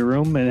out of your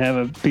room and have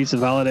a piece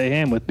of holiday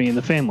ham with me and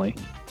the family.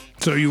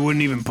 So you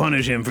wouldn't even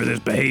punish him for this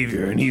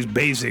behavior, and he's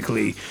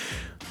basically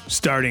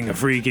starting a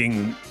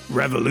freaking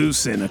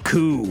revolution, a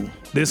coup.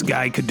 This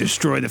guy could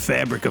destroy the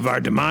fabric of our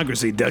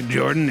democracy, Doug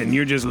Jordan, and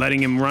you're just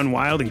letting him run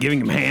wild and giving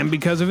him ham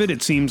because of it?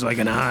 It seems like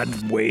an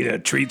odd way to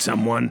treat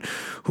someone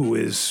who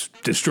is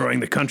destroying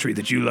the country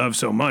that you love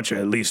so much, or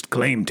at least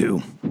claim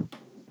to.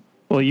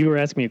 Well, you were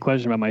asking me a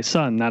question about my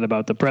son, not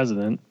about the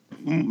president.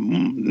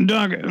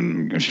 Doug,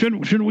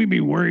 should we be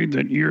worried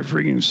that your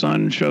freaking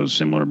son shows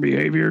similar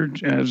behavior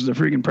as the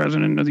freaking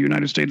president of the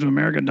United States of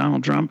America,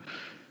 Donald Trump?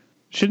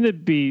 Shouldn't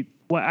it be?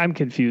 Well, I'm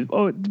confused.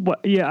 Oh,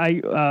 what? Yeah,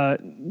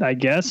 I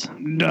guess.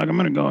 Doug, I'm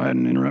going to go ahead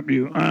and interrupt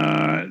you.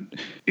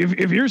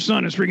 If your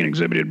son has freaking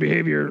exhibited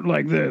behavior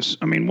like this,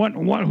 I mean, what?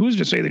 Who's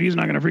to say that he's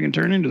not going to freaking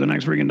turn into the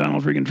next freaking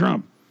Donald freaking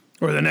Trump?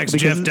 Or the next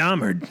Jeff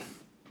Dahmer?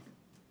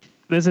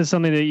 This is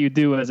something that you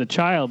do as a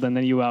child, and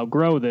then you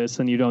outgrow this,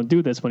 and you don't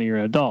do this when you're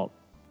an adult.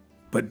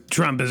 But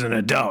Trump is an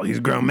adult. He's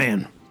a grown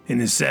man in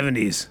his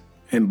 70s.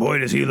 And boy,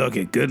 does he look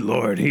it. Good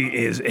Lord. He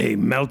is a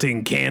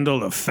melting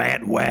candle of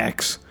fat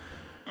wax.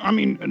 I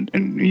mean,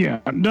 yeah,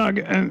 Doug,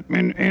 and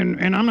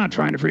I'm not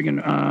trying to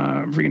freaking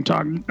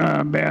talk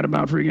bad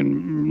about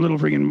freaking little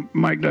freaking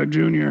Mike Doug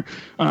Jr.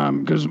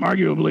 Because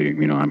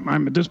arguably,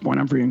 I'm at this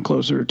point I'm freaking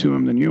closer to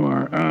him than you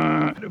are.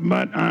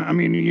 But I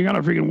mean, you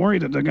gotta freaking worry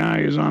that the guy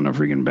is on a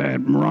freaking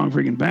wrong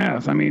freaking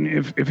path. I mean,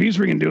 if he's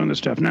freaking doing this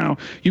stuff now,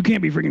 you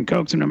can't be freaking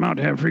coaxing him out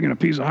to have freaking a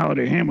piece of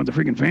holiday ham with the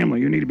freaking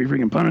family. You need to be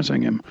freaking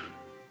punishing him.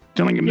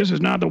 Telling him this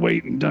is not the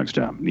way, Doug,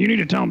 stop. You need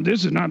to tell him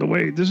this is not the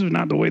way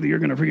that you're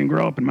going to freaking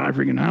grow up in my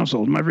freaking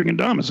household, my freaking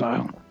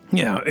domicile.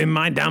 Yeah, in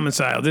my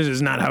domicile, this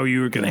is not how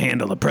you were going to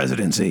handle the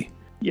presidency.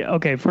 Yeah,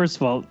 okay, first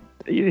of all,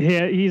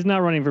 he's not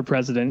running for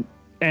president.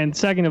 And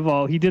second of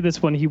all, he did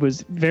this when he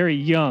was very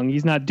young.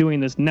 He's not doing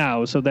this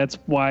now, so that's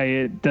why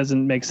it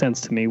doesn't make sense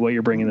to me what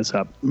you're bringing this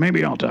up.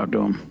 Maybe I'll talk to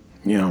him.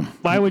 Yeah.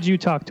 Why would you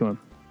talk to him?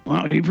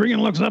 Well, he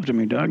freaking looks up to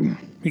me, Doug.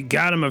 He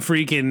got him a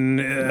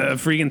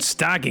freaking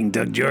stocking,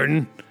 Doug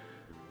Jordan.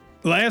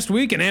 Last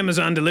week, an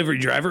Amazon delivery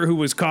driver who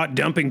was caught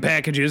dumping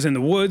packages in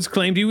the woods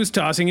claimed he was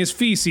tossing his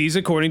feces,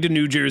 according to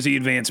New Jersey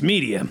Advance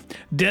Media.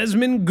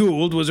 Desmond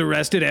Gould was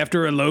arrested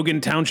after a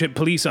Logan Township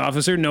police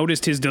officer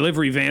noticed his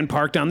delivery van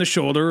parked on the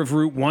shoulder of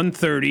Route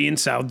 130 in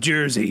South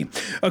Jersey.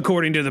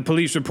 According to the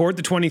police report,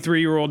 the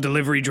 23-year-old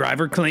delivery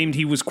driver claimed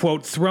he was,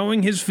 quote,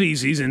 throwing his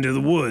feces into the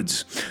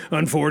woods.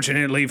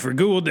 Unfortunately for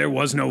Gould, there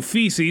was no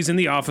feces, and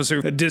the officer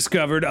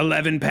discovered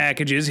 11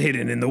 packages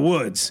hidden in the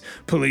woods.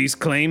 Police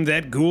claimed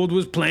that Gould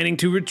was planning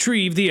to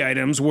retrieve the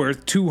items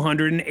worth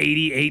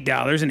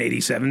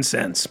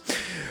 $288.87.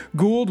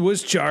 Gould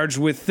was charged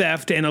with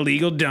theft and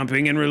illegal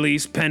dumping and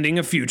released pending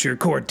a future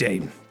court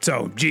date.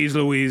 So, geez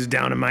Louise,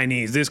 down on my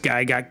knees, this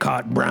guy got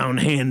caught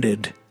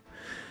brown-handed.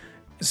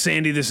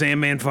 Sandy the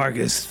Sandman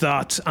Farkas,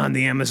 thoughts on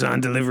the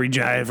Amazon delivery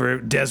driver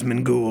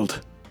Desmond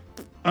Gould?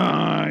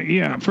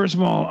 Yeah, first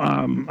of all,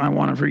 I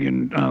want to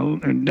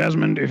freaking,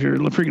 Desmond, if you're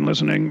freaking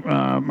listening,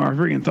 our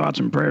freaking thoughts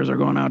and prayers are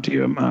going out to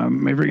you.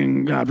 May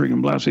freaking God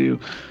freaking bless you.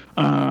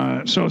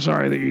 So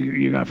sorry that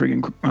you got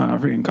freaking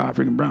caught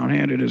freaking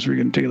brown-handed, as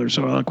freaking Taylor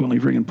so eloquently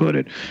freaking put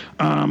it.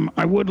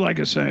 I would like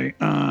to say,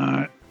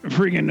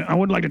 I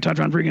would like to touch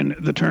on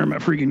the term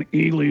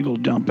illegal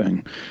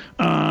dumping.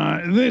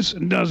 This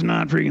does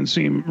not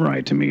seem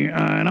right to me,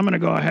 and I'm going to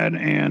go ahead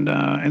and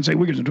say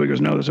Wiggers and Twiggers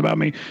know this about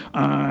me.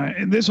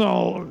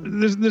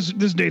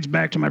 This dates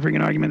back to my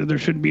argument that there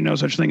should be no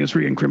such thing as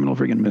criminal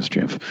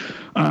mischief,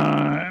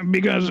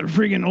 because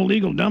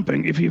illegal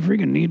dumping. If you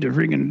need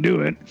to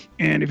do it,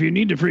 and if you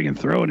need to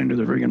throw it into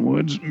the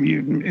woods,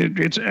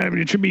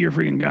 it should be your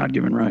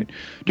God-given right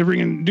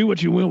to do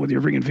what you will with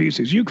your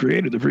feces. You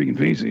created the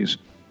feces.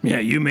 Yeah,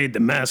 you made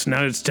the mess.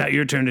 Now it's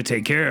your turn to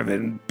take care of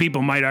it. And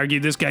people might argue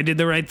this guy did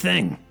the right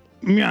thing.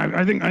 Yeah,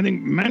 I think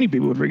many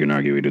people would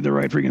argue he did the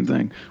right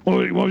thing. Well,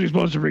 what was he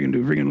supposed to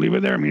do? Leave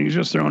it there? I mean, he's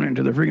just throwing it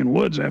into the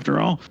woods after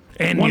all.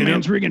 And one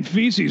man's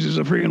feces is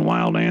a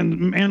wild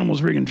animal's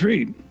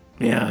treat.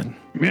 Yeah.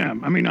 Yeah,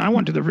 I mean, I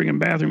went to the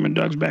bathroom in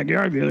Doug's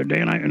backyard the other day,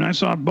 and I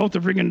saw both the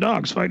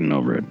dogs fighting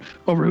over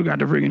who got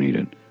to eat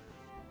it.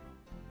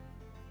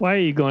 Why are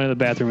you going to the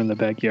bathroom in the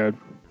backyard?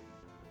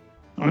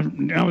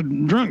 I was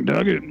drunk,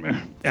 Doug.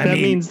 That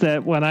means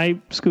that when I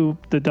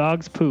scoop the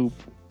dog's poop,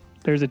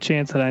 there's a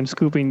chance that I'm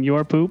scooping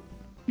your poop?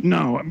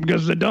 No,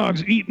 because the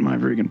dogs eat my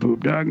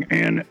poop, Doug.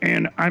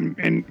 And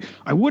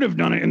I would have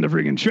done it in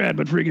the shed,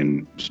 but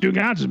Stu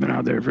Gotts has been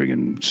out there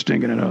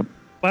stinking it up.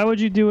 Why would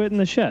you do it in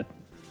the shed?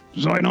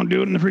 So I don't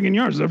do it in the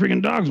yards.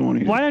 The dogs won't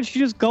eat it. Why don't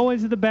you just go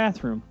into the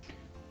bathroom?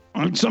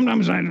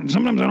 Sometimes I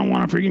don't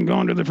want to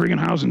go into the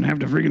house and have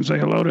to say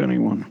hello to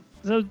anyone.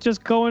 So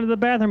just go into the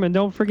bathroom and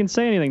don't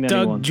say anything to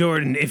anyone. Doug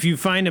Jordan, if you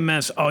find a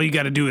mess, all you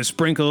got to do is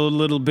sprinkle a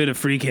little bit of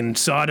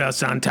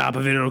sawdust on top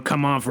of it. It'll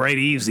come off right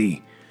easy.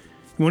 You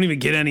won't even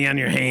get any on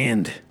your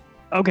hand.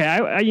 Okay,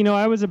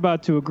 I was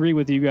about to agree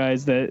with you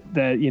guys that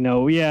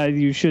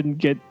you shouldn't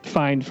get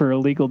fined for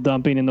illegal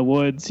dumping in the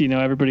woods.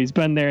 Everybody's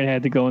been there and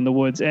had to go in the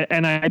woods,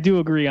 and I do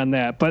agree on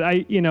that. But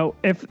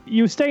if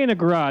you stay in a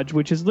garage,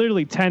 which is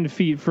literally 10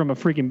 feet from a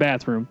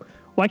bathroom,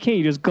 why can't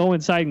you just go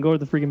inside and go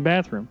to the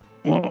bathroom?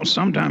 Well,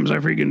 sometimes I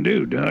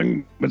do,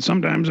 Doug, but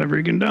sometimes I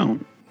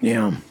don't.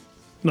 Yeah.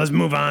 Let's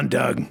move on,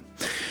 Doug.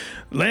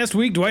 Last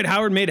week, Dwight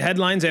Howard made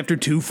headlines after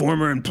two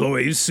former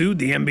employees sued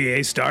the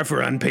NBA star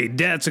for unpaid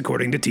debts,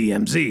 according to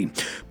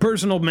TMZ.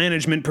 Personal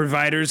management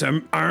providers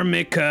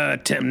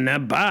Armika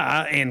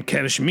Temnaba and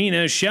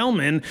Kashmina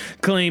Shellman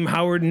claim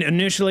Howard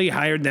initially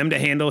hired them to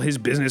handle his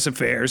business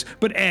affairs,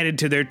 but added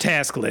to their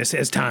task list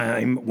as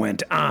time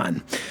went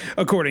on.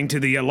 According to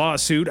the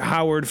lawsuit,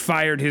 Howard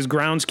fired his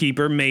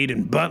groundskeeper, maid,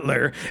 and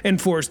butler,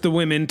 and forced the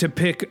women to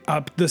pick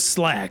up the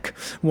slack.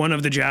 One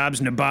of the jobs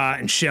Naba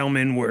and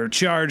Shellman were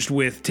charged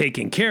with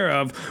taking care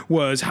of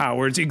was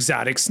Howard's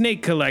exotic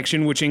snake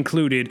collection, which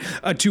included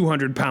a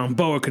 200-pound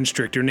boa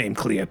constrictor named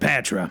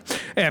Cleopatra.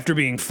 After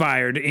being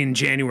fired in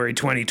January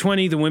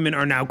 2020, the women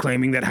are now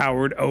claiming that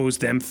Howard owes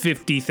them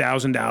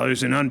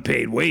 $50,000 in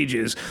unpaid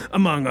wages,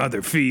 among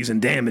other fees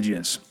and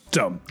damages.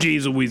 So,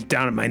 geez Louise,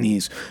 down on my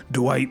knees.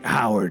 Dwight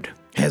Howard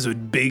has a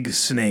big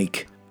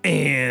snake.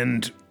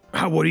 And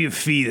what do you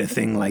feed a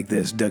thing like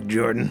this, Doug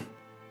Jordan?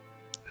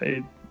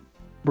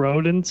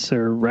 Rodents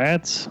or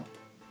rats?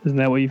 Isn't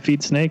that what you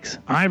feed snakes?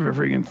 I have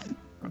a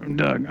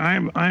Doug, I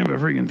have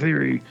a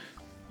theory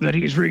that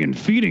he's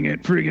feeding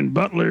it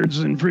butlers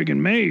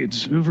and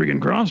maids who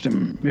crossed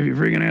him. If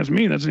you ask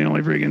me, that's the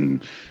only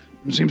it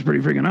seems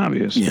pretty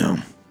obvious.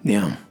 Yeah.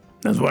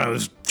 That's what I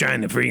was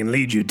trying to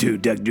lead you to,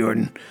 Doug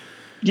Jordan.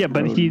 Yeah,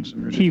 but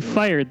he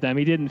fired them.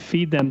 He didn't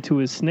feed them to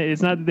his snake.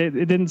 It's not. It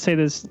didn't say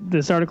this.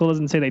 This article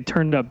doesn't say they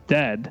turned up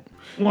dead.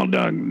 Well,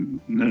 Doug,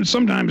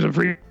 sometimes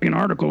a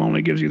article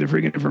only gives you the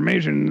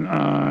information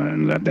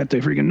that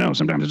they know.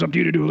 Sometimes it's up to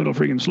you to do a little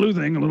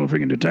sleuthing, a little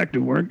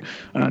detective work.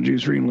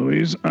 Geez,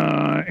 Louise.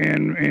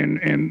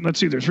 And let's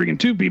see, there's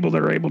two people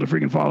that are able to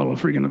file a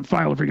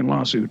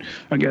lawsuit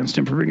against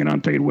him for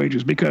unpaid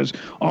wages because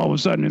all of a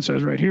sudden it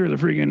says right here the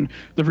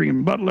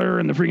butler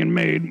and the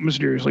maid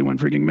mysteriously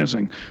went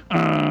missing.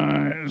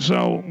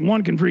 So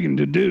one can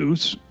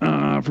deduce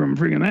from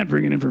that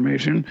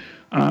information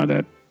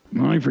that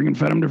he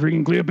fed him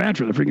to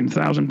Cleopatra, the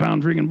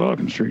 1,000-pound boa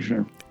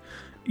constrictor.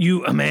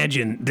 You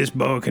imagine this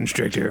boa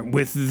constrictor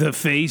with the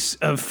face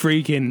of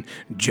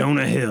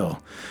Jonah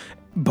Hill,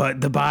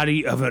 but the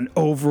body of an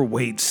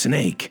overweight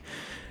snake.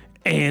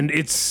 And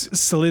it's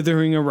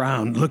slithering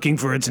around looking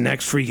for its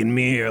next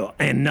meal,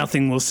 and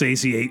nothing will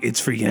satiate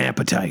its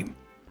appetite.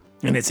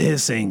 And it's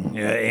hissing,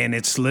 and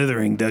it's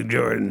slithering, Doug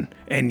Jordan.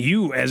 And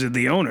you, as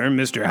the owner,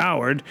 Mr.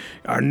 Howard,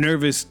 are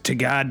nervous to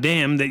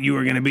goddamn that you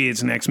are going to be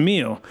its next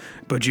meal.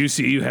 But you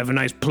see, you have a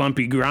nice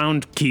plumpy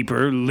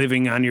groundkeeper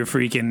living on your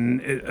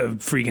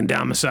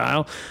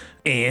domicile,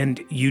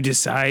 and you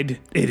decide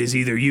it is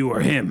either you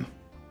or him.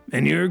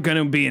 And you're going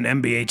to be an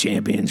NBA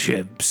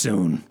championship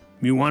soon.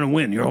 You want to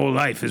win. Your whole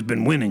life has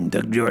been winning,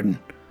 Doug Jordan.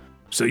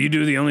 So you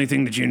do the only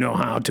thing that you know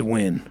how to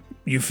win.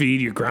 You feed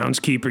your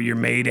groundskeeper, your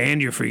maid,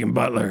 and your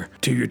butler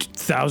to your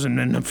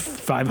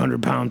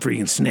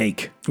 1,500-pound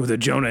snake with a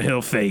Jonah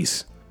Hill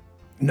face.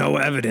 No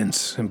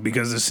evidence,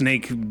 because the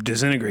snake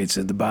disintegrates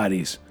at the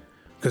bodies.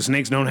 Because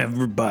snakes don't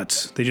have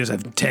butts, they just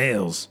have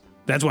tails.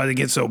 That's why they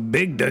get so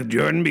big, Doug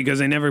Jordan, because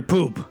they never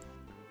poop.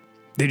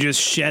 They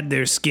just shed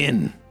their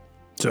skin.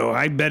 So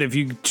I bet if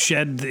you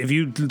check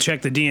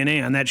the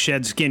DNA on that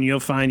shed skin, you'll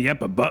find, a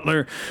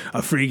butler, a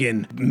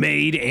freaking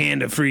maid,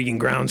 and a freaking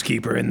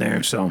groundskeeper in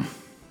there. So,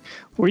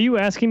 were you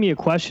asking me a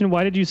question?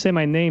 Why did you say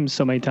my name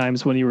so many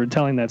times when you were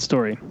telling that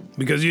story?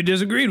 Because you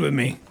disagreed with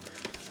me.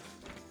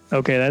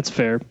 Okay, that's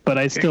fair, but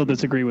I still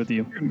disagree with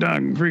you.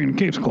 Dog, freaking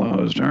cape's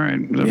closed. All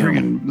right, the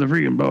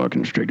freaking boa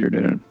constrictor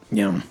did it.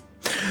 Yeah.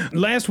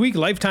 Last week,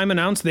 Lifetime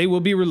announced they will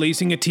be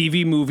releasing a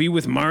TV movie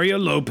with Mario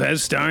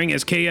Lopez starring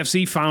as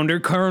KFC founder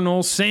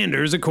Colonel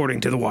Sanders,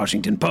 according to the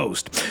Washington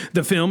Post.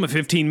 The film, a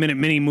 15-minute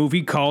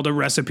mini-movie called A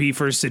Recipe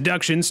for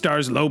Seduction,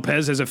 stars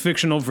Lopez as a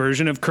fictional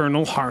version of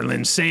Colonel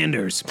Harlan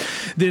Sanders.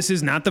 This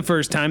is not the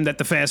first time that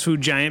the fast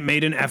food giant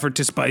made an effort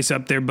to spice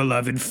up their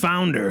beloved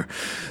founder.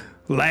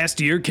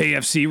 Last year,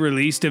 KFC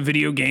released a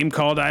video game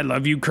called I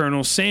Love You,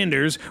 Colonel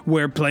Sanders,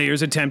 where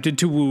players attempted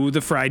to woo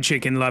the fried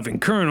chicken-loving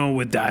Colonel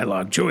with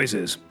dialogue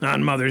choices.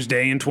 On Mother's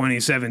Day in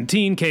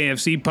 2017,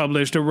 KFC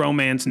published a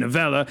romance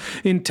novella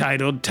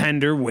entitled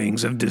Tender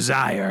Wings of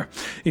Desire.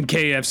 In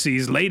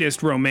KFC's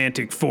latest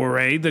romantic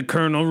foray, the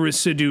Colonel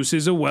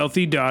seduces a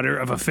wealthy daughter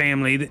of a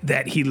family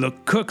that he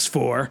cooks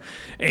for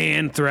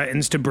and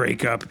threatens to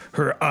break up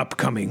her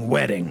upcoming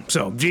wedding.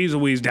 So, geez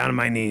Louise, down on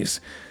my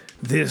knees.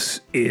 This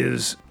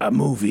is a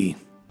movie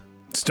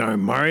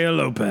starring Mario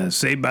Lopez,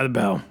 Saved by the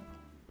Bell.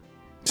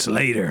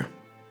 Slater.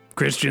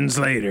 Christian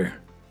Slater.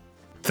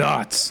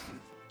 Thoughts?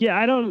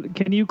 Yeah,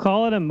 can you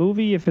call it a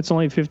movie if it's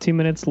only 15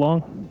 minutes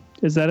long?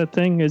 Is that a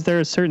thing? Is there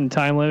a certain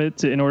time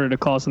limit in order to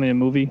call something a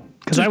movie?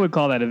 Because I would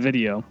call that a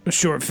video. A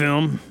short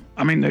film.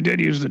 I mean, they did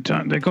use the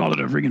time. They called it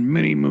a freaking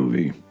mini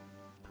movie.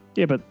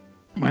 Yeah, but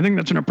I think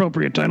that's an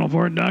appropriate title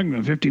for it, Doug. A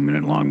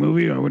 15-minute long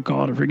movie. I would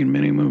call it a freaking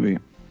mini movie.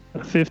 A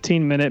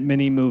 15-minute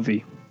mini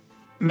movie.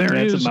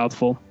 That's a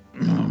mouthful.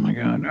 Oh my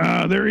God.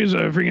 There is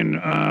a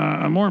freaking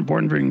a more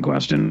important freaking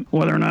question: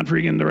 whether or not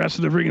freaking the rest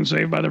of the freaking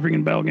Saved by the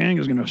freaking Bell gang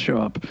is going to show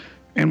up,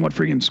 and what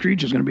freaking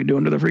Screech is going to be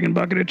doing to the freaking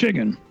bucket of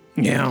chicken.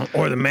 Yeah,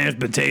 or the mashed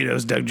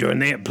potatoes, Doug Jordan.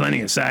 They have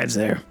plenty of sides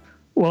there.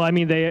 Well, I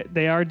mean,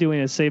 they are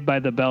doing a Saved by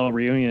the Bell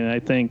reunion, I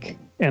think.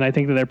 And I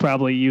think that they're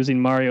probably using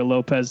Mario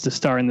Lopez to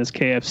star in this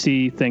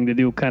KFC thing to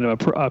do kind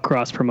of a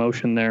cross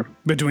promotion there.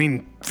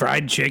 Between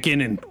fried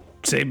chicken and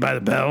Saved by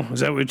the Bell?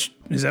 Is that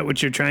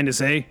what you're trying to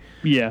say?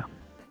 Yeah.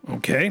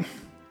 Okay.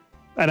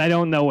 And I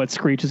don't know what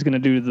Screech is going to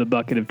do to the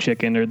bucket of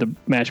chicken or the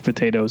mashed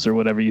potatoes or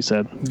whatever you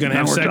said. He's going to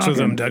have sex with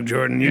them, Doug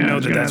Jordan. You know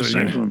that's what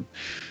you're doing.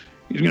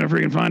 He's going to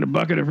freaking find a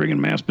bucket of freaking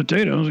mashed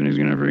potatoes, and he's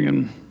going to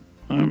freaking...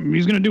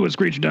 he's going to do what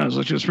Screech does.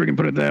 Let's just freaking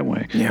put it that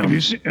way. Yeah.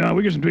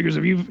 We get some figures.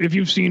 If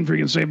you've seen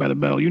freaking Saved by the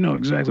Bell, you know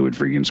exactly what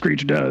freaking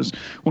Screech does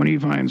when he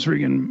finds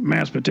freaking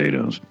mashed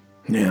potatoes.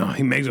 Yeah,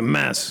 he makes a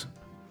mess.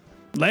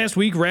 Last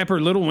week, rapper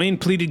Lil Wayne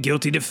pleaded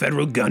guilty to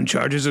federal gun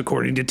charges,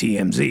 according to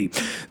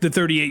TMZ. The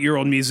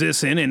 38-year-old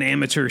musician and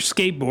amateur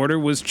skateboarder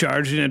was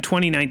charged in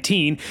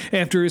 2019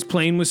 after his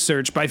plane was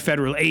searched by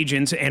federal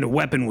agents and a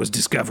weapon was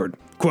discovered.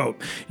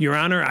 Quote, "Your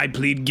Honor, I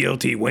plead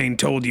guilty," Wayne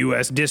told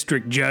U.S.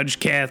 District Judge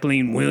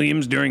Kathleen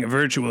Williams during a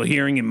virtual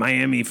hearing in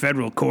Miami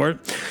federal court.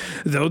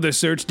 Though the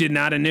search did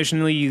not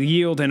initially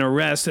yield an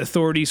arrest,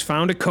 authorities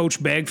found a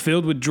coach bag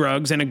filled with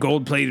drugs and a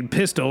gold-plated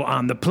pistol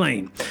on the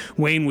plane.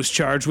 Wayne was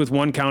charged with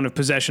one count of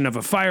possession of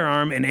a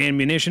firearm and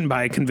ammunition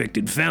by a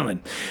convicted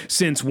felon.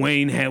 Since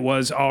Wayne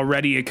was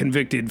already a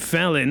convicted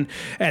felon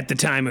at the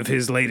time of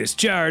his latest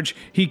charge,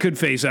 he could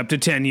face up to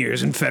 10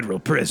 years in federal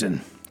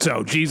prison.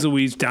 So, geez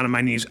Louise, down on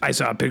my knees, I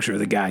saw a picture of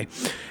the guy.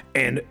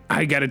 And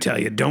I gotta tell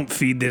you, don't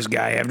feed this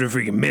guy after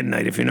freaking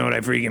midnight, if you know what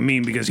I freaking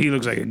mean, because he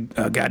looks like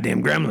a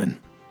goddamn gremlin.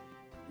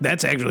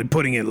 That's actually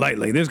putting it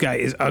lightly. This guy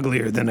is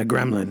uglier than a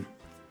gremlin.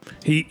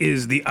 He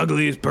is the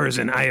ugliest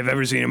person I have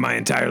ever seen in my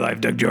entire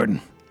life, Doug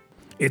Jordan.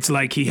 It's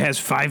like he has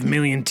 5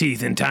 million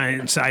teeth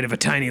inside of a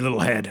tiny little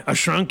head. A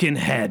shrunken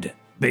head,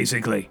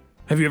 basically.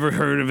 Have you ever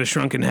heard of a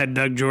shrunken head,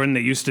 Doug Jordan?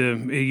 It used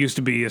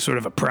to be a sort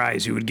of a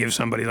prize you would give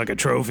somebody, like a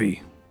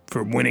trophy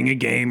for winning a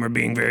game or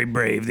being very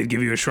brave. They'd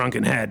give you a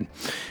shrunken head.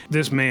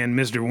 This man,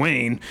 Mr.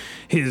 Wayne,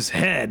 his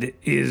head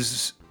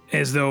is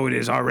as though it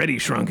is already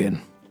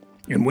shrunken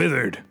and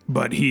withered,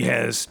 but he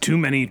has too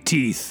many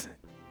teeth.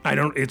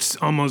 It's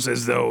almost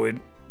as though it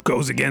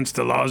goes against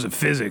the laws of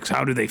physics.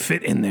 How do they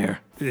fit in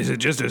there? Is it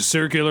just a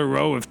circular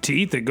row of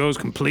teeth that goes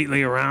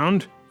completely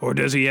around? Or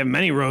does he have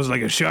many rows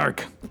like a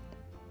shark?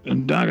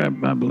 Doug,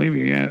 I believe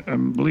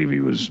he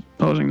was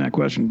posing that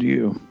question to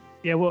you.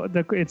 Yeah, well,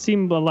 it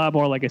seemed a lot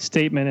more like a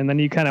statement, and then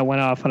you kind of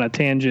went off on a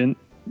tangent.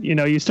 You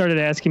know, you started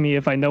asking me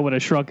if I know what a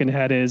shrunken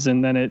head is,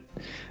 and then it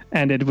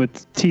ended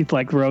with teeth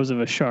like rows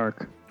of a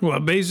shark. Well,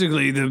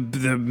 basically,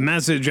 the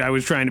message I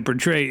was trying to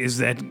portray is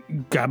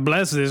that God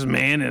bless this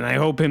man, and I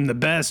hope him the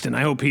best, and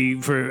I hope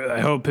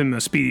him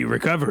a speedy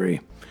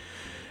recovery,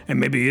 and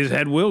maybe his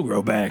head will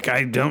grow back.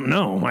 I don't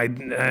know.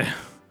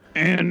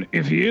 And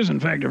if he is, in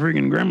fact, a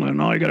freaking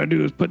gremlin, all you got to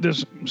do is put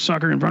this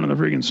sucker in front of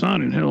the freaking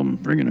sun and he'll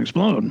freaking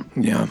explode.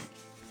 Yeah.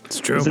 It's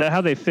true. Is that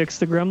how they fix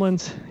the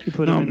gremlins? You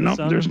put them in the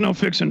sun? There's no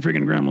fixing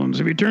freaking gremlins.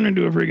 If you turn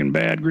into a freaking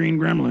bad green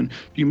gremlin,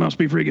 you must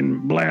be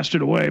freaking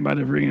blasted away by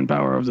the freaking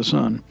power of the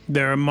sun.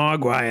 They're a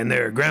mogwai and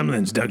they're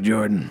gremlins, Doug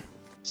Jordan.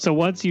 So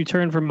once you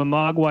turn from a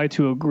mogwai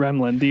to a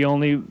gremlin, the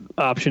only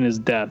option is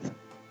death.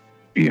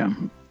 Yeah.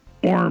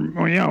 Or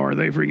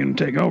they freaking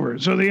take over.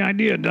 So the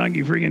idea, Doug,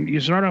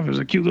 you start off as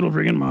a cute little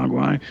freaking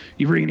mogwai.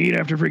 You freaking eat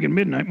after freaking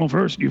midnight. Well,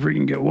 first you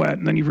freaking get wet,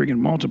 and then you freaking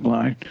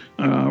multiply,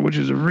 which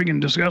is a freaking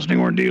disgusting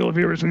ordeal if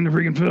you ever seen the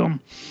freaking film.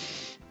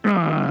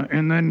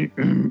 And then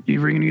you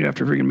freaking eat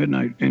after freaking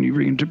midnight, and you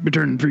freaking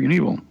turn freaking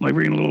evil, like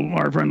freaking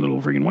our friend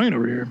little freaking Wayne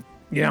over here.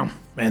 Yeah,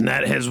 and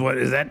that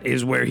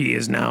is where he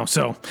is now.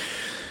 So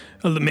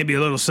maybe a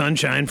little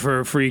sunshine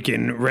for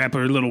freaking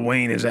rapper Lil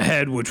Wayne is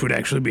ahead, which would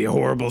actually be a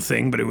horrible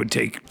thing, but it would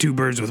take two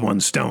birds with one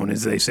stone,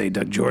 as they say,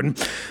 Doug Jordan.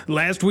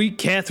 Last week,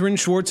 Katherine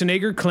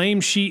Schwarzenegger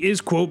claimed she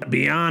is, quote,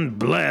 beyond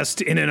blessed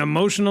in an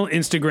emotional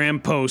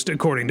Instagram post,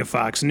 according to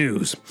Fox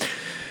News.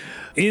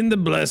 In the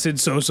blessed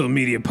social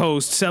media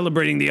post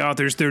celebrating the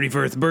author's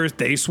 31st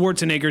birthday,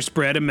 Schwarzenegger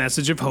spread a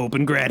message of hope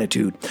and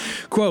gratitude.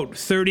 Quote,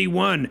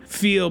 31,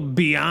 feel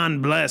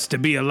beyond blessed to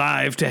be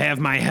alive, to have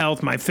my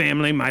health, my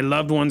family, my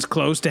loved ones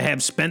close, to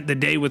have spent the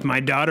day with my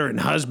daughter and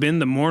husband,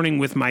 the morning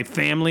with my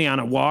family on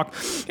a walk,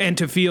 and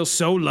to feel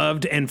so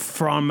loved and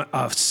from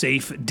a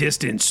safe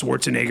distance,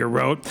 Schwarzenegger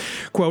wrote.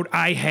 Quote,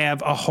 I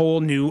have a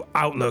whole new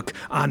outlook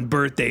on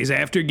birthdays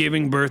after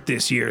giving birth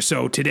this year.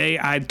 So today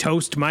I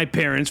toast my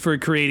parents for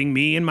creating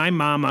me and my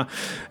mama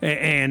for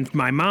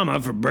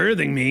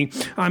birthing me.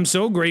 I'm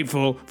so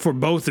grateful for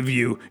both of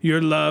you,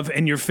 your love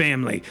and your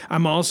family.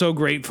 I'm also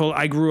grateful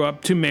I grew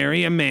up to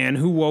marry a man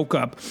who woke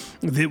up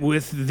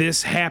with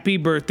this happy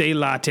birthday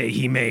latte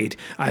he made.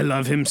 I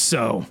love him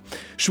so.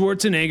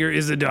 Schwarzenegger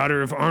is the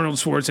daughter of Arnold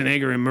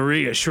Schwarzenegger and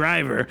Maria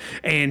Shriver,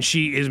 and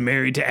she is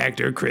married to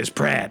actor Chris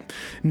Pratt.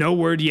 No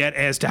word yet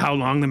as to how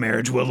long the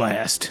marriage will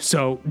last.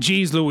 So,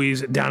 geez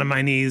Louise, down on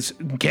my knees,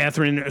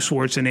 Katherine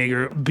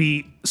Schwarzenegger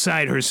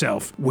beside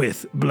herself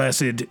with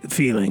blessed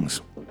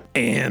feelings.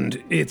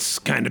 And it's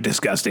kind of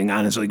disgusting,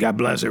 honestly, God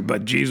bless her,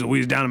 but geez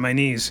Louise, down on my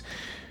knees,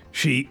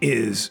 she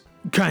is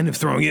kind of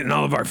throwing it in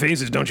all of our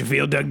faces, don't you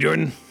feel, Doug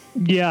Jordan?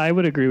 Yeah, I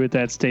would agree with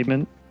that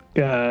statement.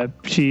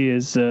 She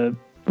is a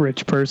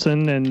rich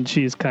person, and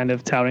she's kind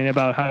of touting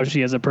about how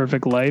she has a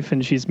perfect life,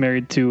 and she's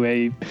married to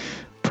a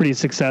pretty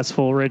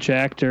successful rich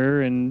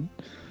actor. And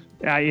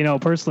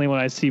personally, when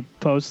I see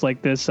posts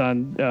like this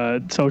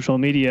on social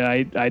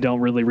media, I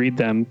don't really read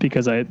them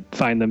because I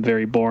find them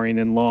very boring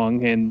and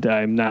long, and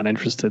I'm not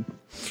interested.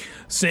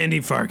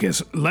 Sandy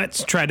Farkas,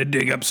 let's try to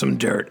dig up some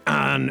dirt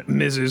on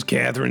Mrs.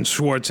 Katherine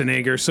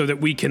Schwarzenegger so that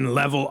we can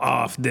level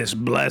off this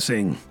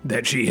blessing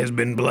that she has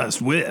been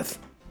blessed with.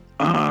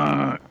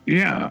 How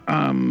do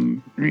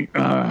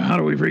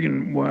we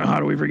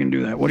freaking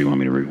do that? What do you want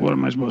me to what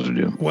am I supposed to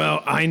do?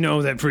 Well, I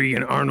know that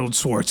freaking Arnold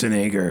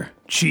Schwarzenegger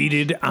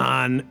cheated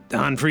on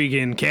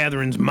freaking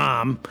Katherine's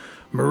mom,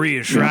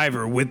 Maria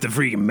Shriver, with the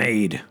freaking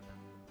maid.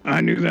 I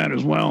knew that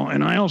as well,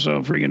 and I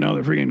also freaking know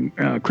that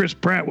freaking Chris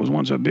Pratt was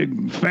once a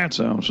big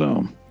fatso,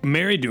 so...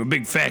 Married to a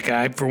big fat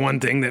guy, for one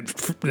thing,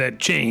 that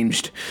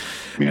changed.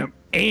 Yeah.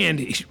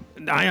 And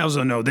I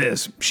also know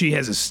this. She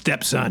has a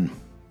stepson,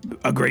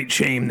 a great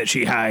shame that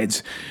she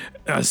hides.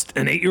 An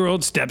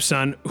 8-year-old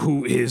stepson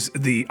who is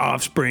the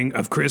offspring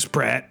of Chris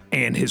Pratt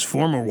and his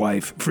former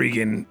wife,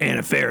 freaking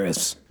Anna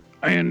Faris.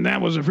 And that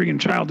was a freaking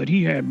child that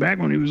he had back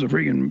when he was a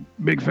freaking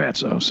big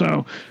fatso.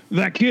 So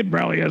that kid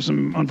probably has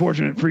some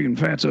unfortunate freaking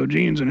fatso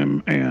genes in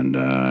him, and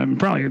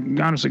probably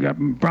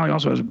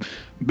also has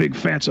big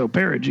fatso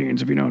pair of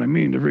genes, if you know what I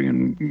mean, to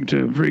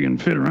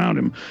freaking fit around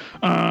him.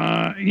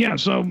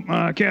 So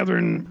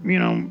Katherine,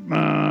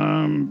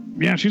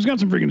 she's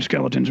got some freaking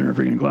skeletons in her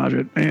freaking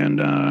closet,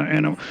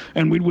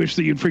 and we'd wish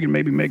that you'd freaking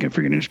maybe make a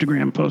freaking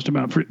Instagram post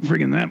about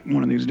freaking that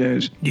one of these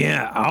days.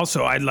 Yeah.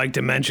 Also, I'd like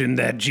to mention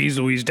that geez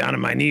Louise, down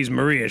on my knees,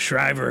 Maria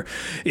Shriver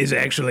is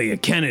actually a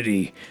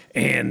Kennedy,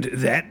 and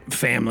that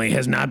family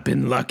has not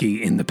been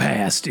lucky in the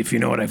past, if you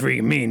know what I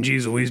freaking mean.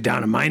 Geez Louise,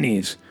 down on my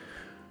knees.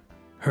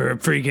 Her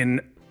freaking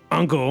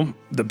uncle,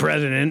 the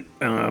president,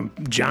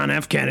 John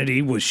F.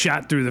 Kennedy, was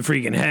shot through the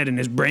freaking head, and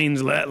his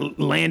brains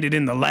landed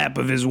in the lap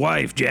of his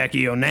wife,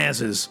 Jackie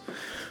Onassis,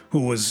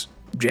 who was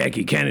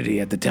Jackie Kennedy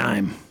at the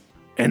time.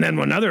 And then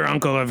another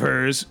uncle of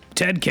hers,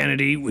 Ted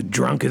Kennedy, was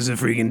drunk as a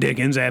freaking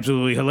Dickens,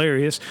 absolutely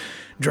hilarious,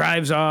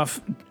 drives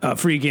off a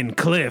freaking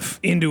cliff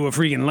into a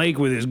freaking lake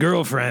with his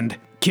girlfriend,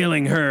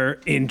 killing her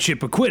in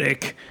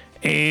Chippaquiddick.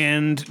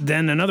 And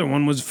then another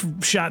one was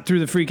shot through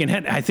the freaking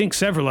head. I think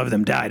several of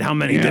them died. How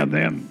many did?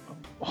 They have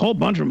a whole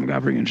bunch of them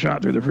got freaking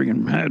shot through the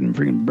freaking head, and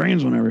freaking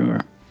brains went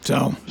everywhere.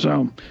 So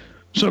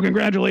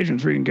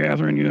congratulations, freaking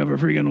Katherine. You have a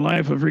freaking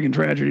life of freaking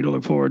tragedy to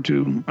look forward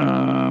to,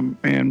 and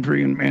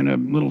a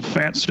little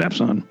fat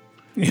stepson.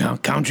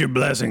 Count your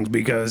blessings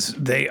because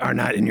they are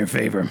not in your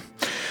favor.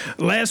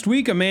 Last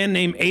week, a man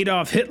named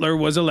Adolf Hitler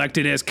was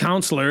elected as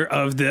councillor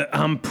of the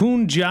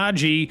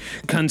Mpumalanga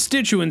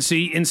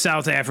constituency in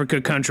South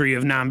Africa country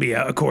of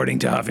Namibia, according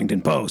to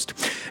Huffington Post.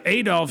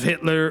 Adolf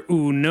Hitler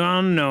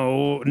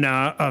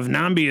Unona of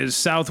Namibia's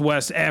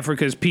Southwest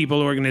Africa's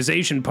People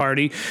Organization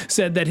Party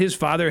said that his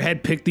father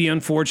had picked the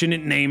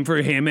unfortunate name for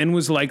him and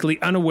was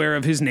likely unaware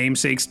of his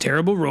namesake's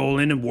terrible role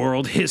in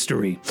world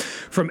history.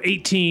 From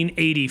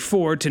 1884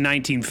 to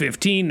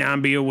 1915,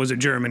 Namibia was a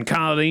German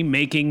colony,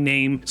 making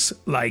names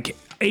like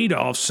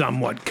Adolf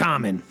somewhat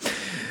common.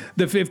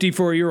 The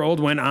 54-year-old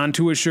went on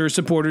to assure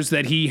supporters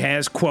that he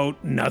has,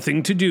 quote,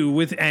 nothing to do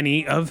with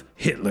any of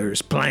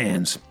Hitler's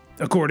plans.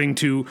 According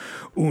to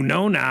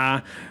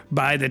Unona,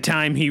 by the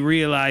time he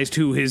realized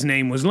who his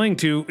name was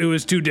linked to, it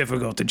was too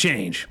difficult to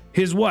change.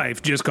 His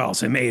wife just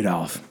calls him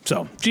Adolf.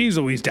 So, geez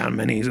Louise, down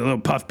my knees, a little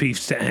puff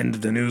piece to end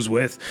the news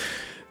with.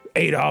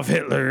 Adolf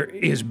Hitler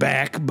is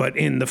back, but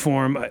in the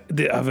form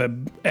of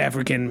an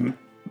African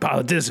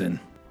politician.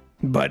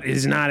 But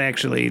is not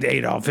actually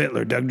Adolf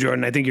Hitler. Doug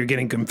Jordan, I think you're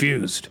getting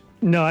confused.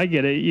 No, I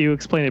get it. You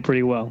explained it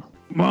pretty well.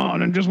 Well,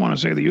 and I just want to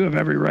say that you have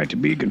every right to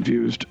be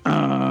confused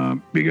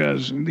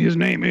because his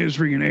name is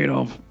freaking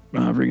Adolf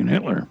freaking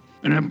Hitler.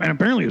 And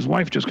apparently his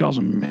wife just calls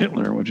him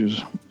Hitler, which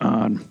is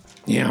odd.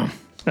 Yeah.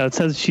 No, it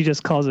says she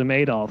just calls him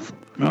Adolf.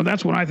 Well,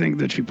 that's what I think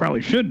that she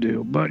probably should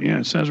do. But, yeah,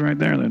 it says right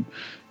there that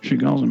she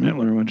calls him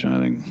Hitler, which I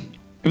think...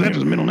 If that's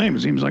his middle name,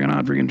 it seems like an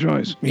odd freaking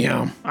choice.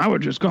 Yeah. I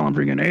would just call him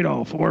freaking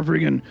Adolf or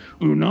freaking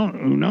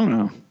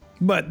Unona.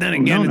 But then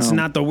again, it's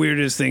not the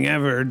weirdest thing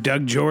ever.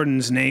 Doug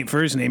Jordan's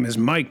first name is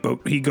Mike, but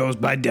he goes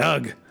by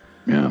Doug.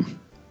 Yeah.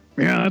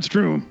 Yeah, that's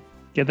true.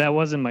 Yeah, that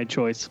wasn't my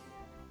choice.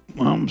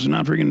 Well, it's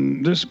not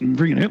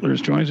freaking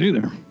Hitler's choice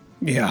either.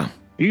 Yeah.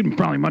 He'd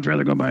probably much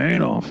rather go by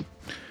Adolf.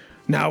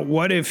 Now,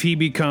 what if he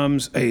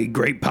becomes a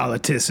great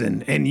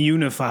politician and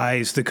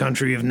unifies the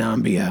country of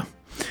Namibia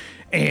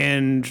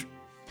and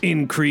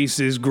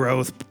increases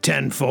growth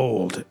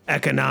tenfold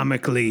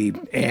economically,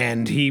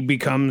 and he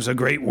becomes a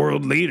great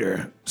world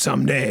leader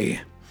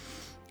someday?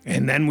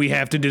 And then we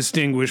have to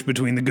distinguish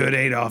between the good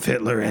Adolf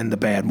Hitler and the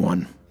bad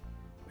one.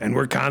 And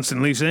we're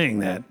constantly saying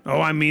that. Oh,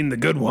 I mean the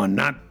good one,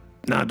 not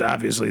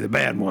obviously the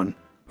bad one,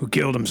 who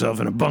killed himself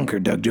in a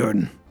bunker, Doug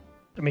Jordan.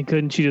 I mean,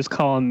 couldn't you just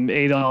call him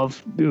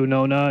Adolf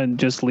Unona and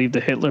just leave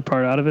the Hitler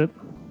part out of it?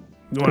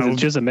 Because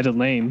it's just a middle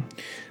name.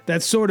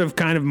 That's sort of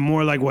kind of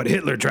more like what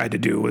Hitler tried to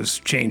do, was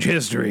change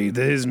history.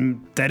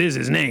 That is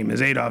his name,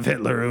 is Adolf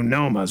Hitler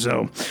Unona.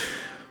 So,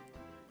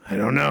 I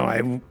don't know.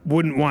 I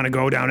wouldn't want to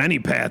go down any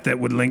path that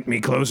would link me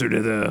closer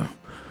to the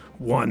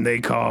one they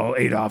call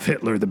Adolf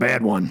Hitler, the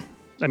bad one.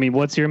 I mean,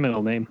 what's your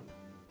middle name?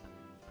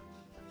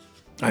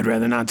 I'd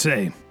rather not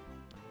say.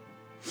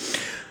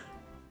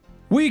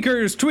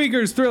 Weakers,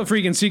 tweakers, thrill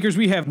freaking seekers,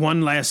 we have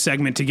one last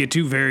segment to get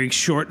to very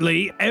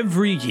shortly.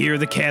 Every year,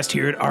 the cast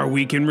here at Our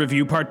Week in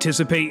Review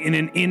participate in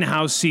an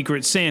in-house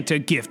Secret Santa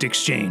gift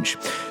exchange.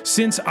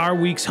 Since Our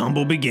Week's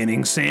humble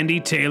beginnings, Sandy,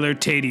 Taylor,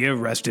 Tadia,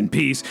 rest in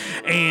peace,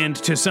 and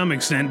to some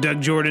extent,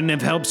 Doug Jordan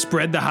have helped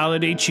spread the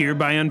holiday cheer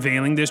by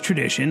unveiling this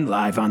tradition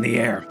live on the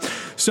air.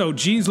 So,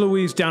 geez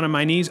Louise, down on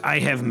my knees, I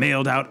have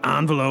mailed out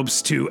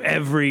envelopes to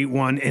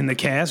everyone in the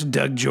cast.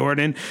 Doug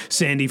Jordan,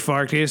 Sandy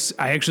Farkas.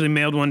 I actually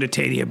mailed one to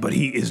Tadia, but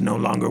he is no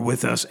longer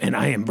with us, and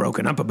I am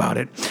broken up about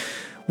it,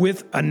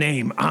 with a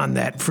name on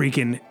that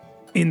freaking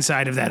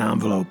inside of that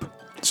envelope.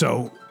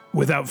 So,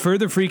 without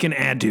further freaking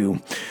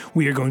ado,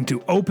 we are going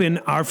to open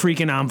our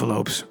freaking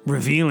envelopes,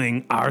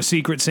 revealing our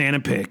Secret Santa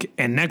pick,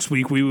 and next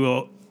week we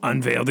will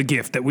unveil the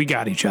gift that we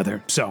got each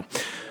other. So,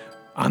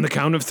 on the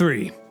count of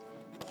three.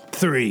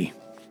 3.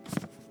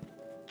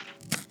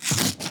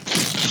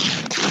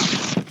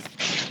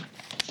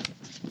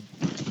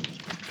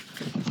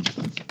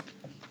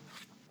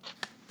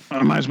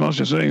 Am I supposed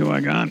to say who I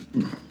got?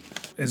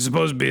 It's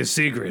supposed to be a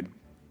secret.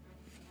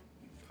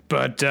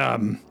 But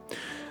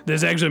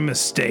there's actually a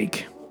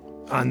mistake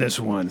on this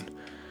one.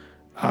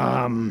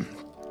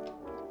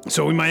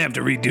 So we might have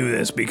to redo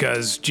this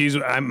because, geez,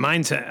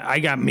 I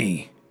got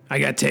me. I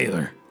got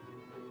Taylor.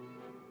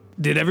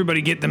 Did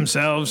everybody get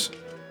themselves?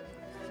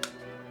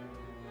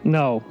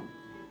 No.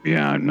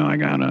 Yeah, no, I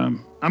got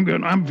I'm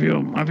good. I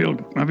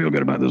feel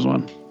good about this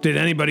one. Did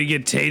anybody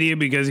get Tadia,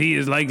 because he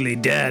is likely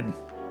dead?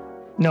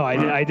 No,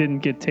 I didn't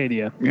get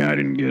Tadia. Yeah, I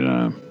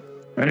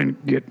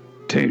didn't get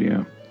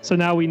Tadia. So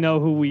now we know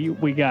who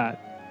we got.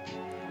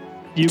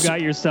 You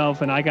got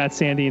yourself, and I got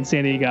Sandy, and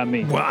Sandy got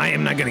me. Well, I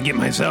am not going to get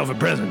myself a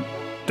present.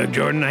 Doug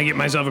Jordan, I get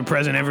myself a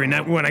present every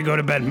night when I go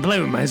to bed and play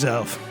with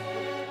myself.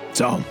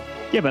 So.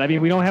 Yeah, but I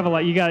mean, we don't have a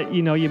lot. You got,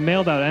 you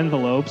mailed out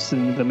envelopes,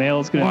 and the mail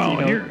is going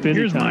to,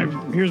 here's my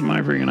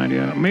freaking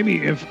idea. Maybe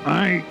if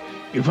I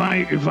give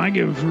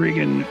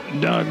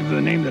freaking Doug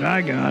the name that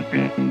I got,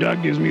 and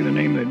Doug gives me the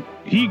name that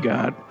he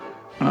got,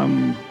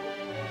 and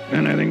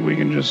I think we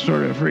can just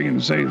sort of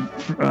freaking say,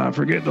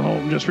 forget the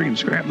whole, just freaking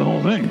scrap the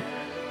whole thing.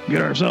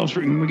 Get ourselves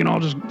freaking, we can all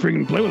just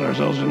freaking play with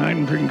ourselves tonight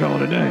and freaking call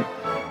it a day.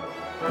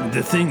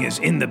 The thing is,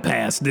 in the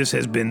past, this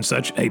has been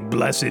such a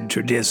blessed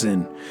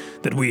tradition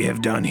that we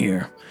have done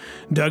here.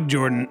 Doug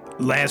Jordan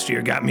last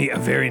year got me a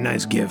very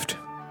nice gift.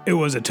 It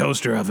was a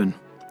toaster oven.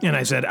 And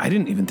I said, I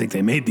didn't even think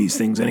they made these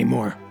things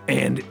anymore.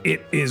 And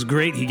it is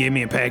great. He gave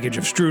me a package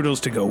of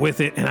strudels to go with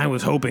it, and I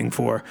was hoping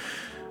for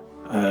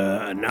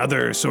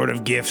another sort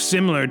of gift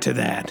similar to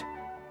that.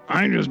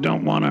 I just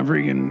don't want to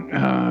freaking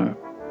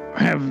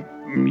have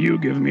you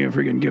give me a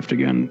freaking gift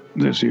again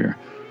this year.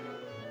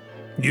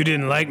 You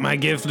didn't like my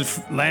gift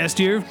last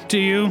year to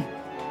you?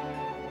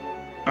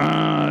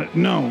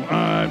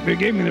 No. It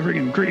gave me the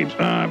freaking creeps.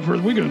 For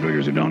the Weekend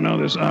Tweakers who don't know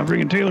this,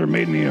 freaking Taylor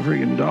made me a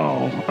freaking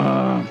doll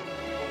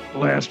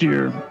last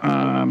year.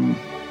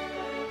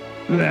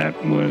 That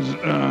was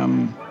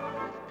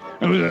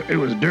it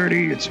was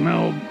dirty. It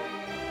smelled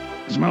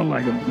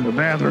like a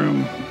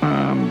bathroom.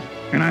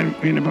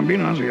 And if I'm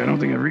being honest with you, I don't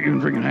think I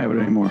even freaking have it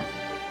anymore.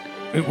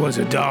 It was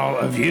a doll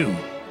of you,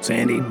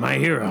 Sandy, my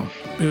hero.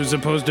 It was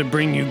supposed to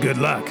bring you good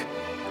luck.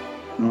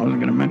 I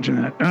wasn't going to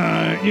mention that.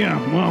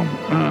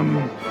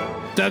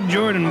 Doug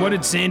Jordan, what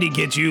did Sandy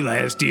get you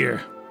last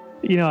year?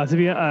 You know, to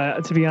be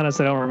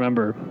honest, I don't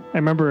remember. I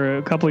remember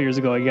a couple years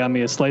ago, he got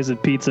me a slice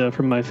of pizza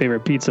from my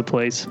favorite pizza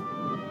place.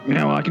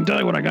 Yeah, well, I can tell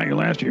you what I got you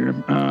last year.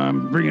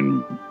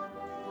 Freaking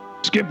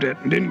skipped it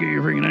and didn't get you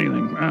freaking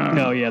anything.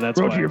 That's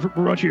wrote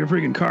you your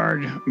freaking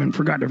card and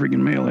forgot to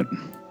freaking mail it.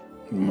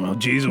 Well,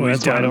 geez, we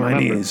was down on my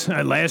knees.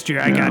 Last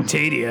year, I got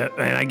Tadia,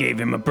 and I gave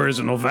him a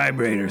personal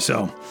vibrator,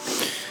 so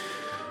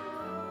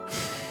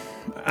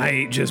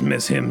I just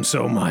miss him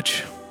so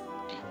much.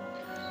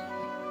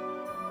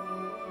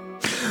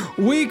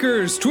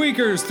 Weakers,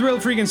 tweakers, thrill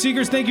freaking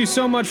seekers, thank you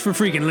so much for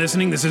freaking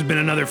listening. This has been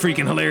another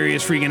freaking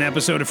hilarious freaking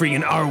episode of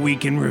freaking Our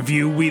Week in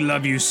Review. We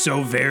love you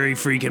so very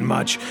freaking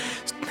much.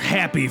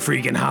 Happy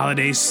freaking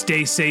holidays.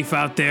 Stay safe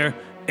out there,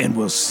 and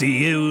we'll see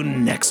you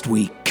next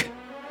week.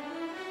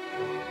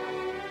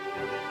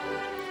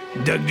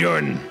 Doug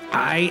Jordan,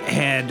 I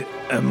had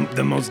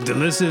the most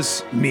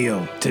delicious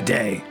meal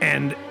today,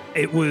 and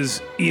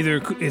it's either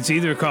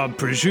called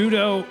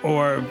prosciutto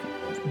or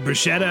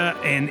bruschetta,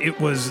 and it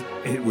was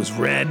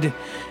red,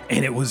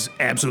 and it was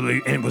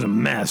a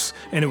mess,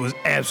 and it was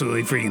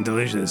absolutely freaking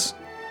delicious.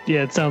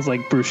 Yeah, it sounds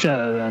like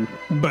bruschetta then.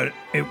 But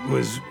it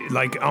was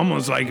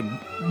almost like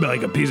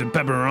a piece of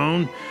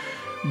pepperoni,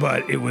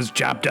 but it was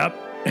chopped up,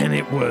 and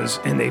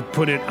they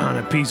put it on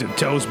a piece of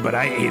toast, but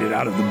I ate it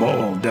out of the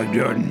bowl, Doug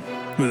Jordan,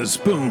 with a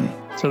spoon.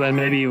 So then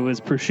maybe it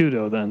was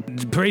prosciutto then.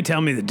 Pray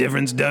tell me the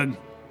difference, Doug.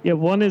 Yeah,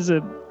 one is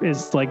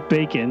like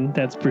bacon,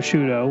 that's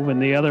prosciutto,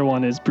 and the other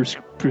one is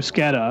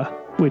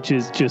bruschetta, which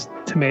is just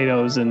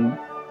tomatoes and,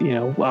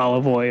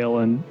 olive oil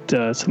and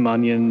some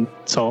onion,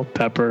 salt,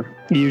 pepper.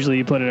 Usually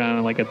you put it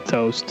on like a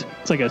toast.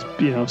 It's like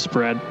a,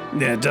 spread.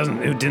 Yeah,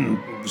 it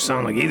didn't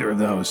sound like either of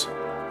those.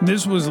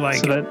 This was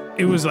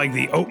it was like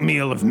the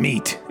oatmeal of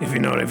meat, if you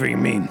know what I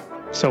freaking mean.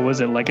 So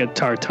was it like a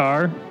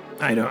tartare?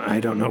 I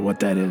don't know what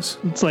that is.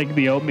 It's like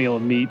the oatmeal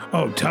of meat.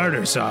 Oh,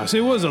 tartar sauce.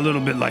 It was a little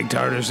bit like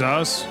tartar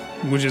sauce,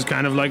 which is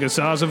kind of like a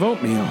sauce of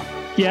oatmeal.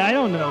 Yeah, I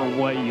don't know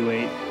what you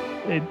ate.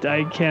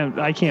 I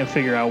can't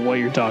figure out what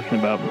you're talking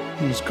about.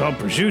 It's called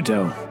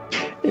prosciutto.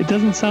 It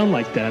doesn't sound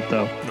like that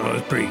though. Oh,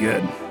 it's pretty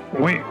good.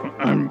 Wait,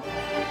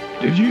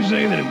 did you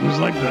say that it was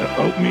like the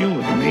oatmeal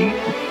of meat?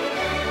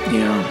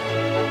 Yeah.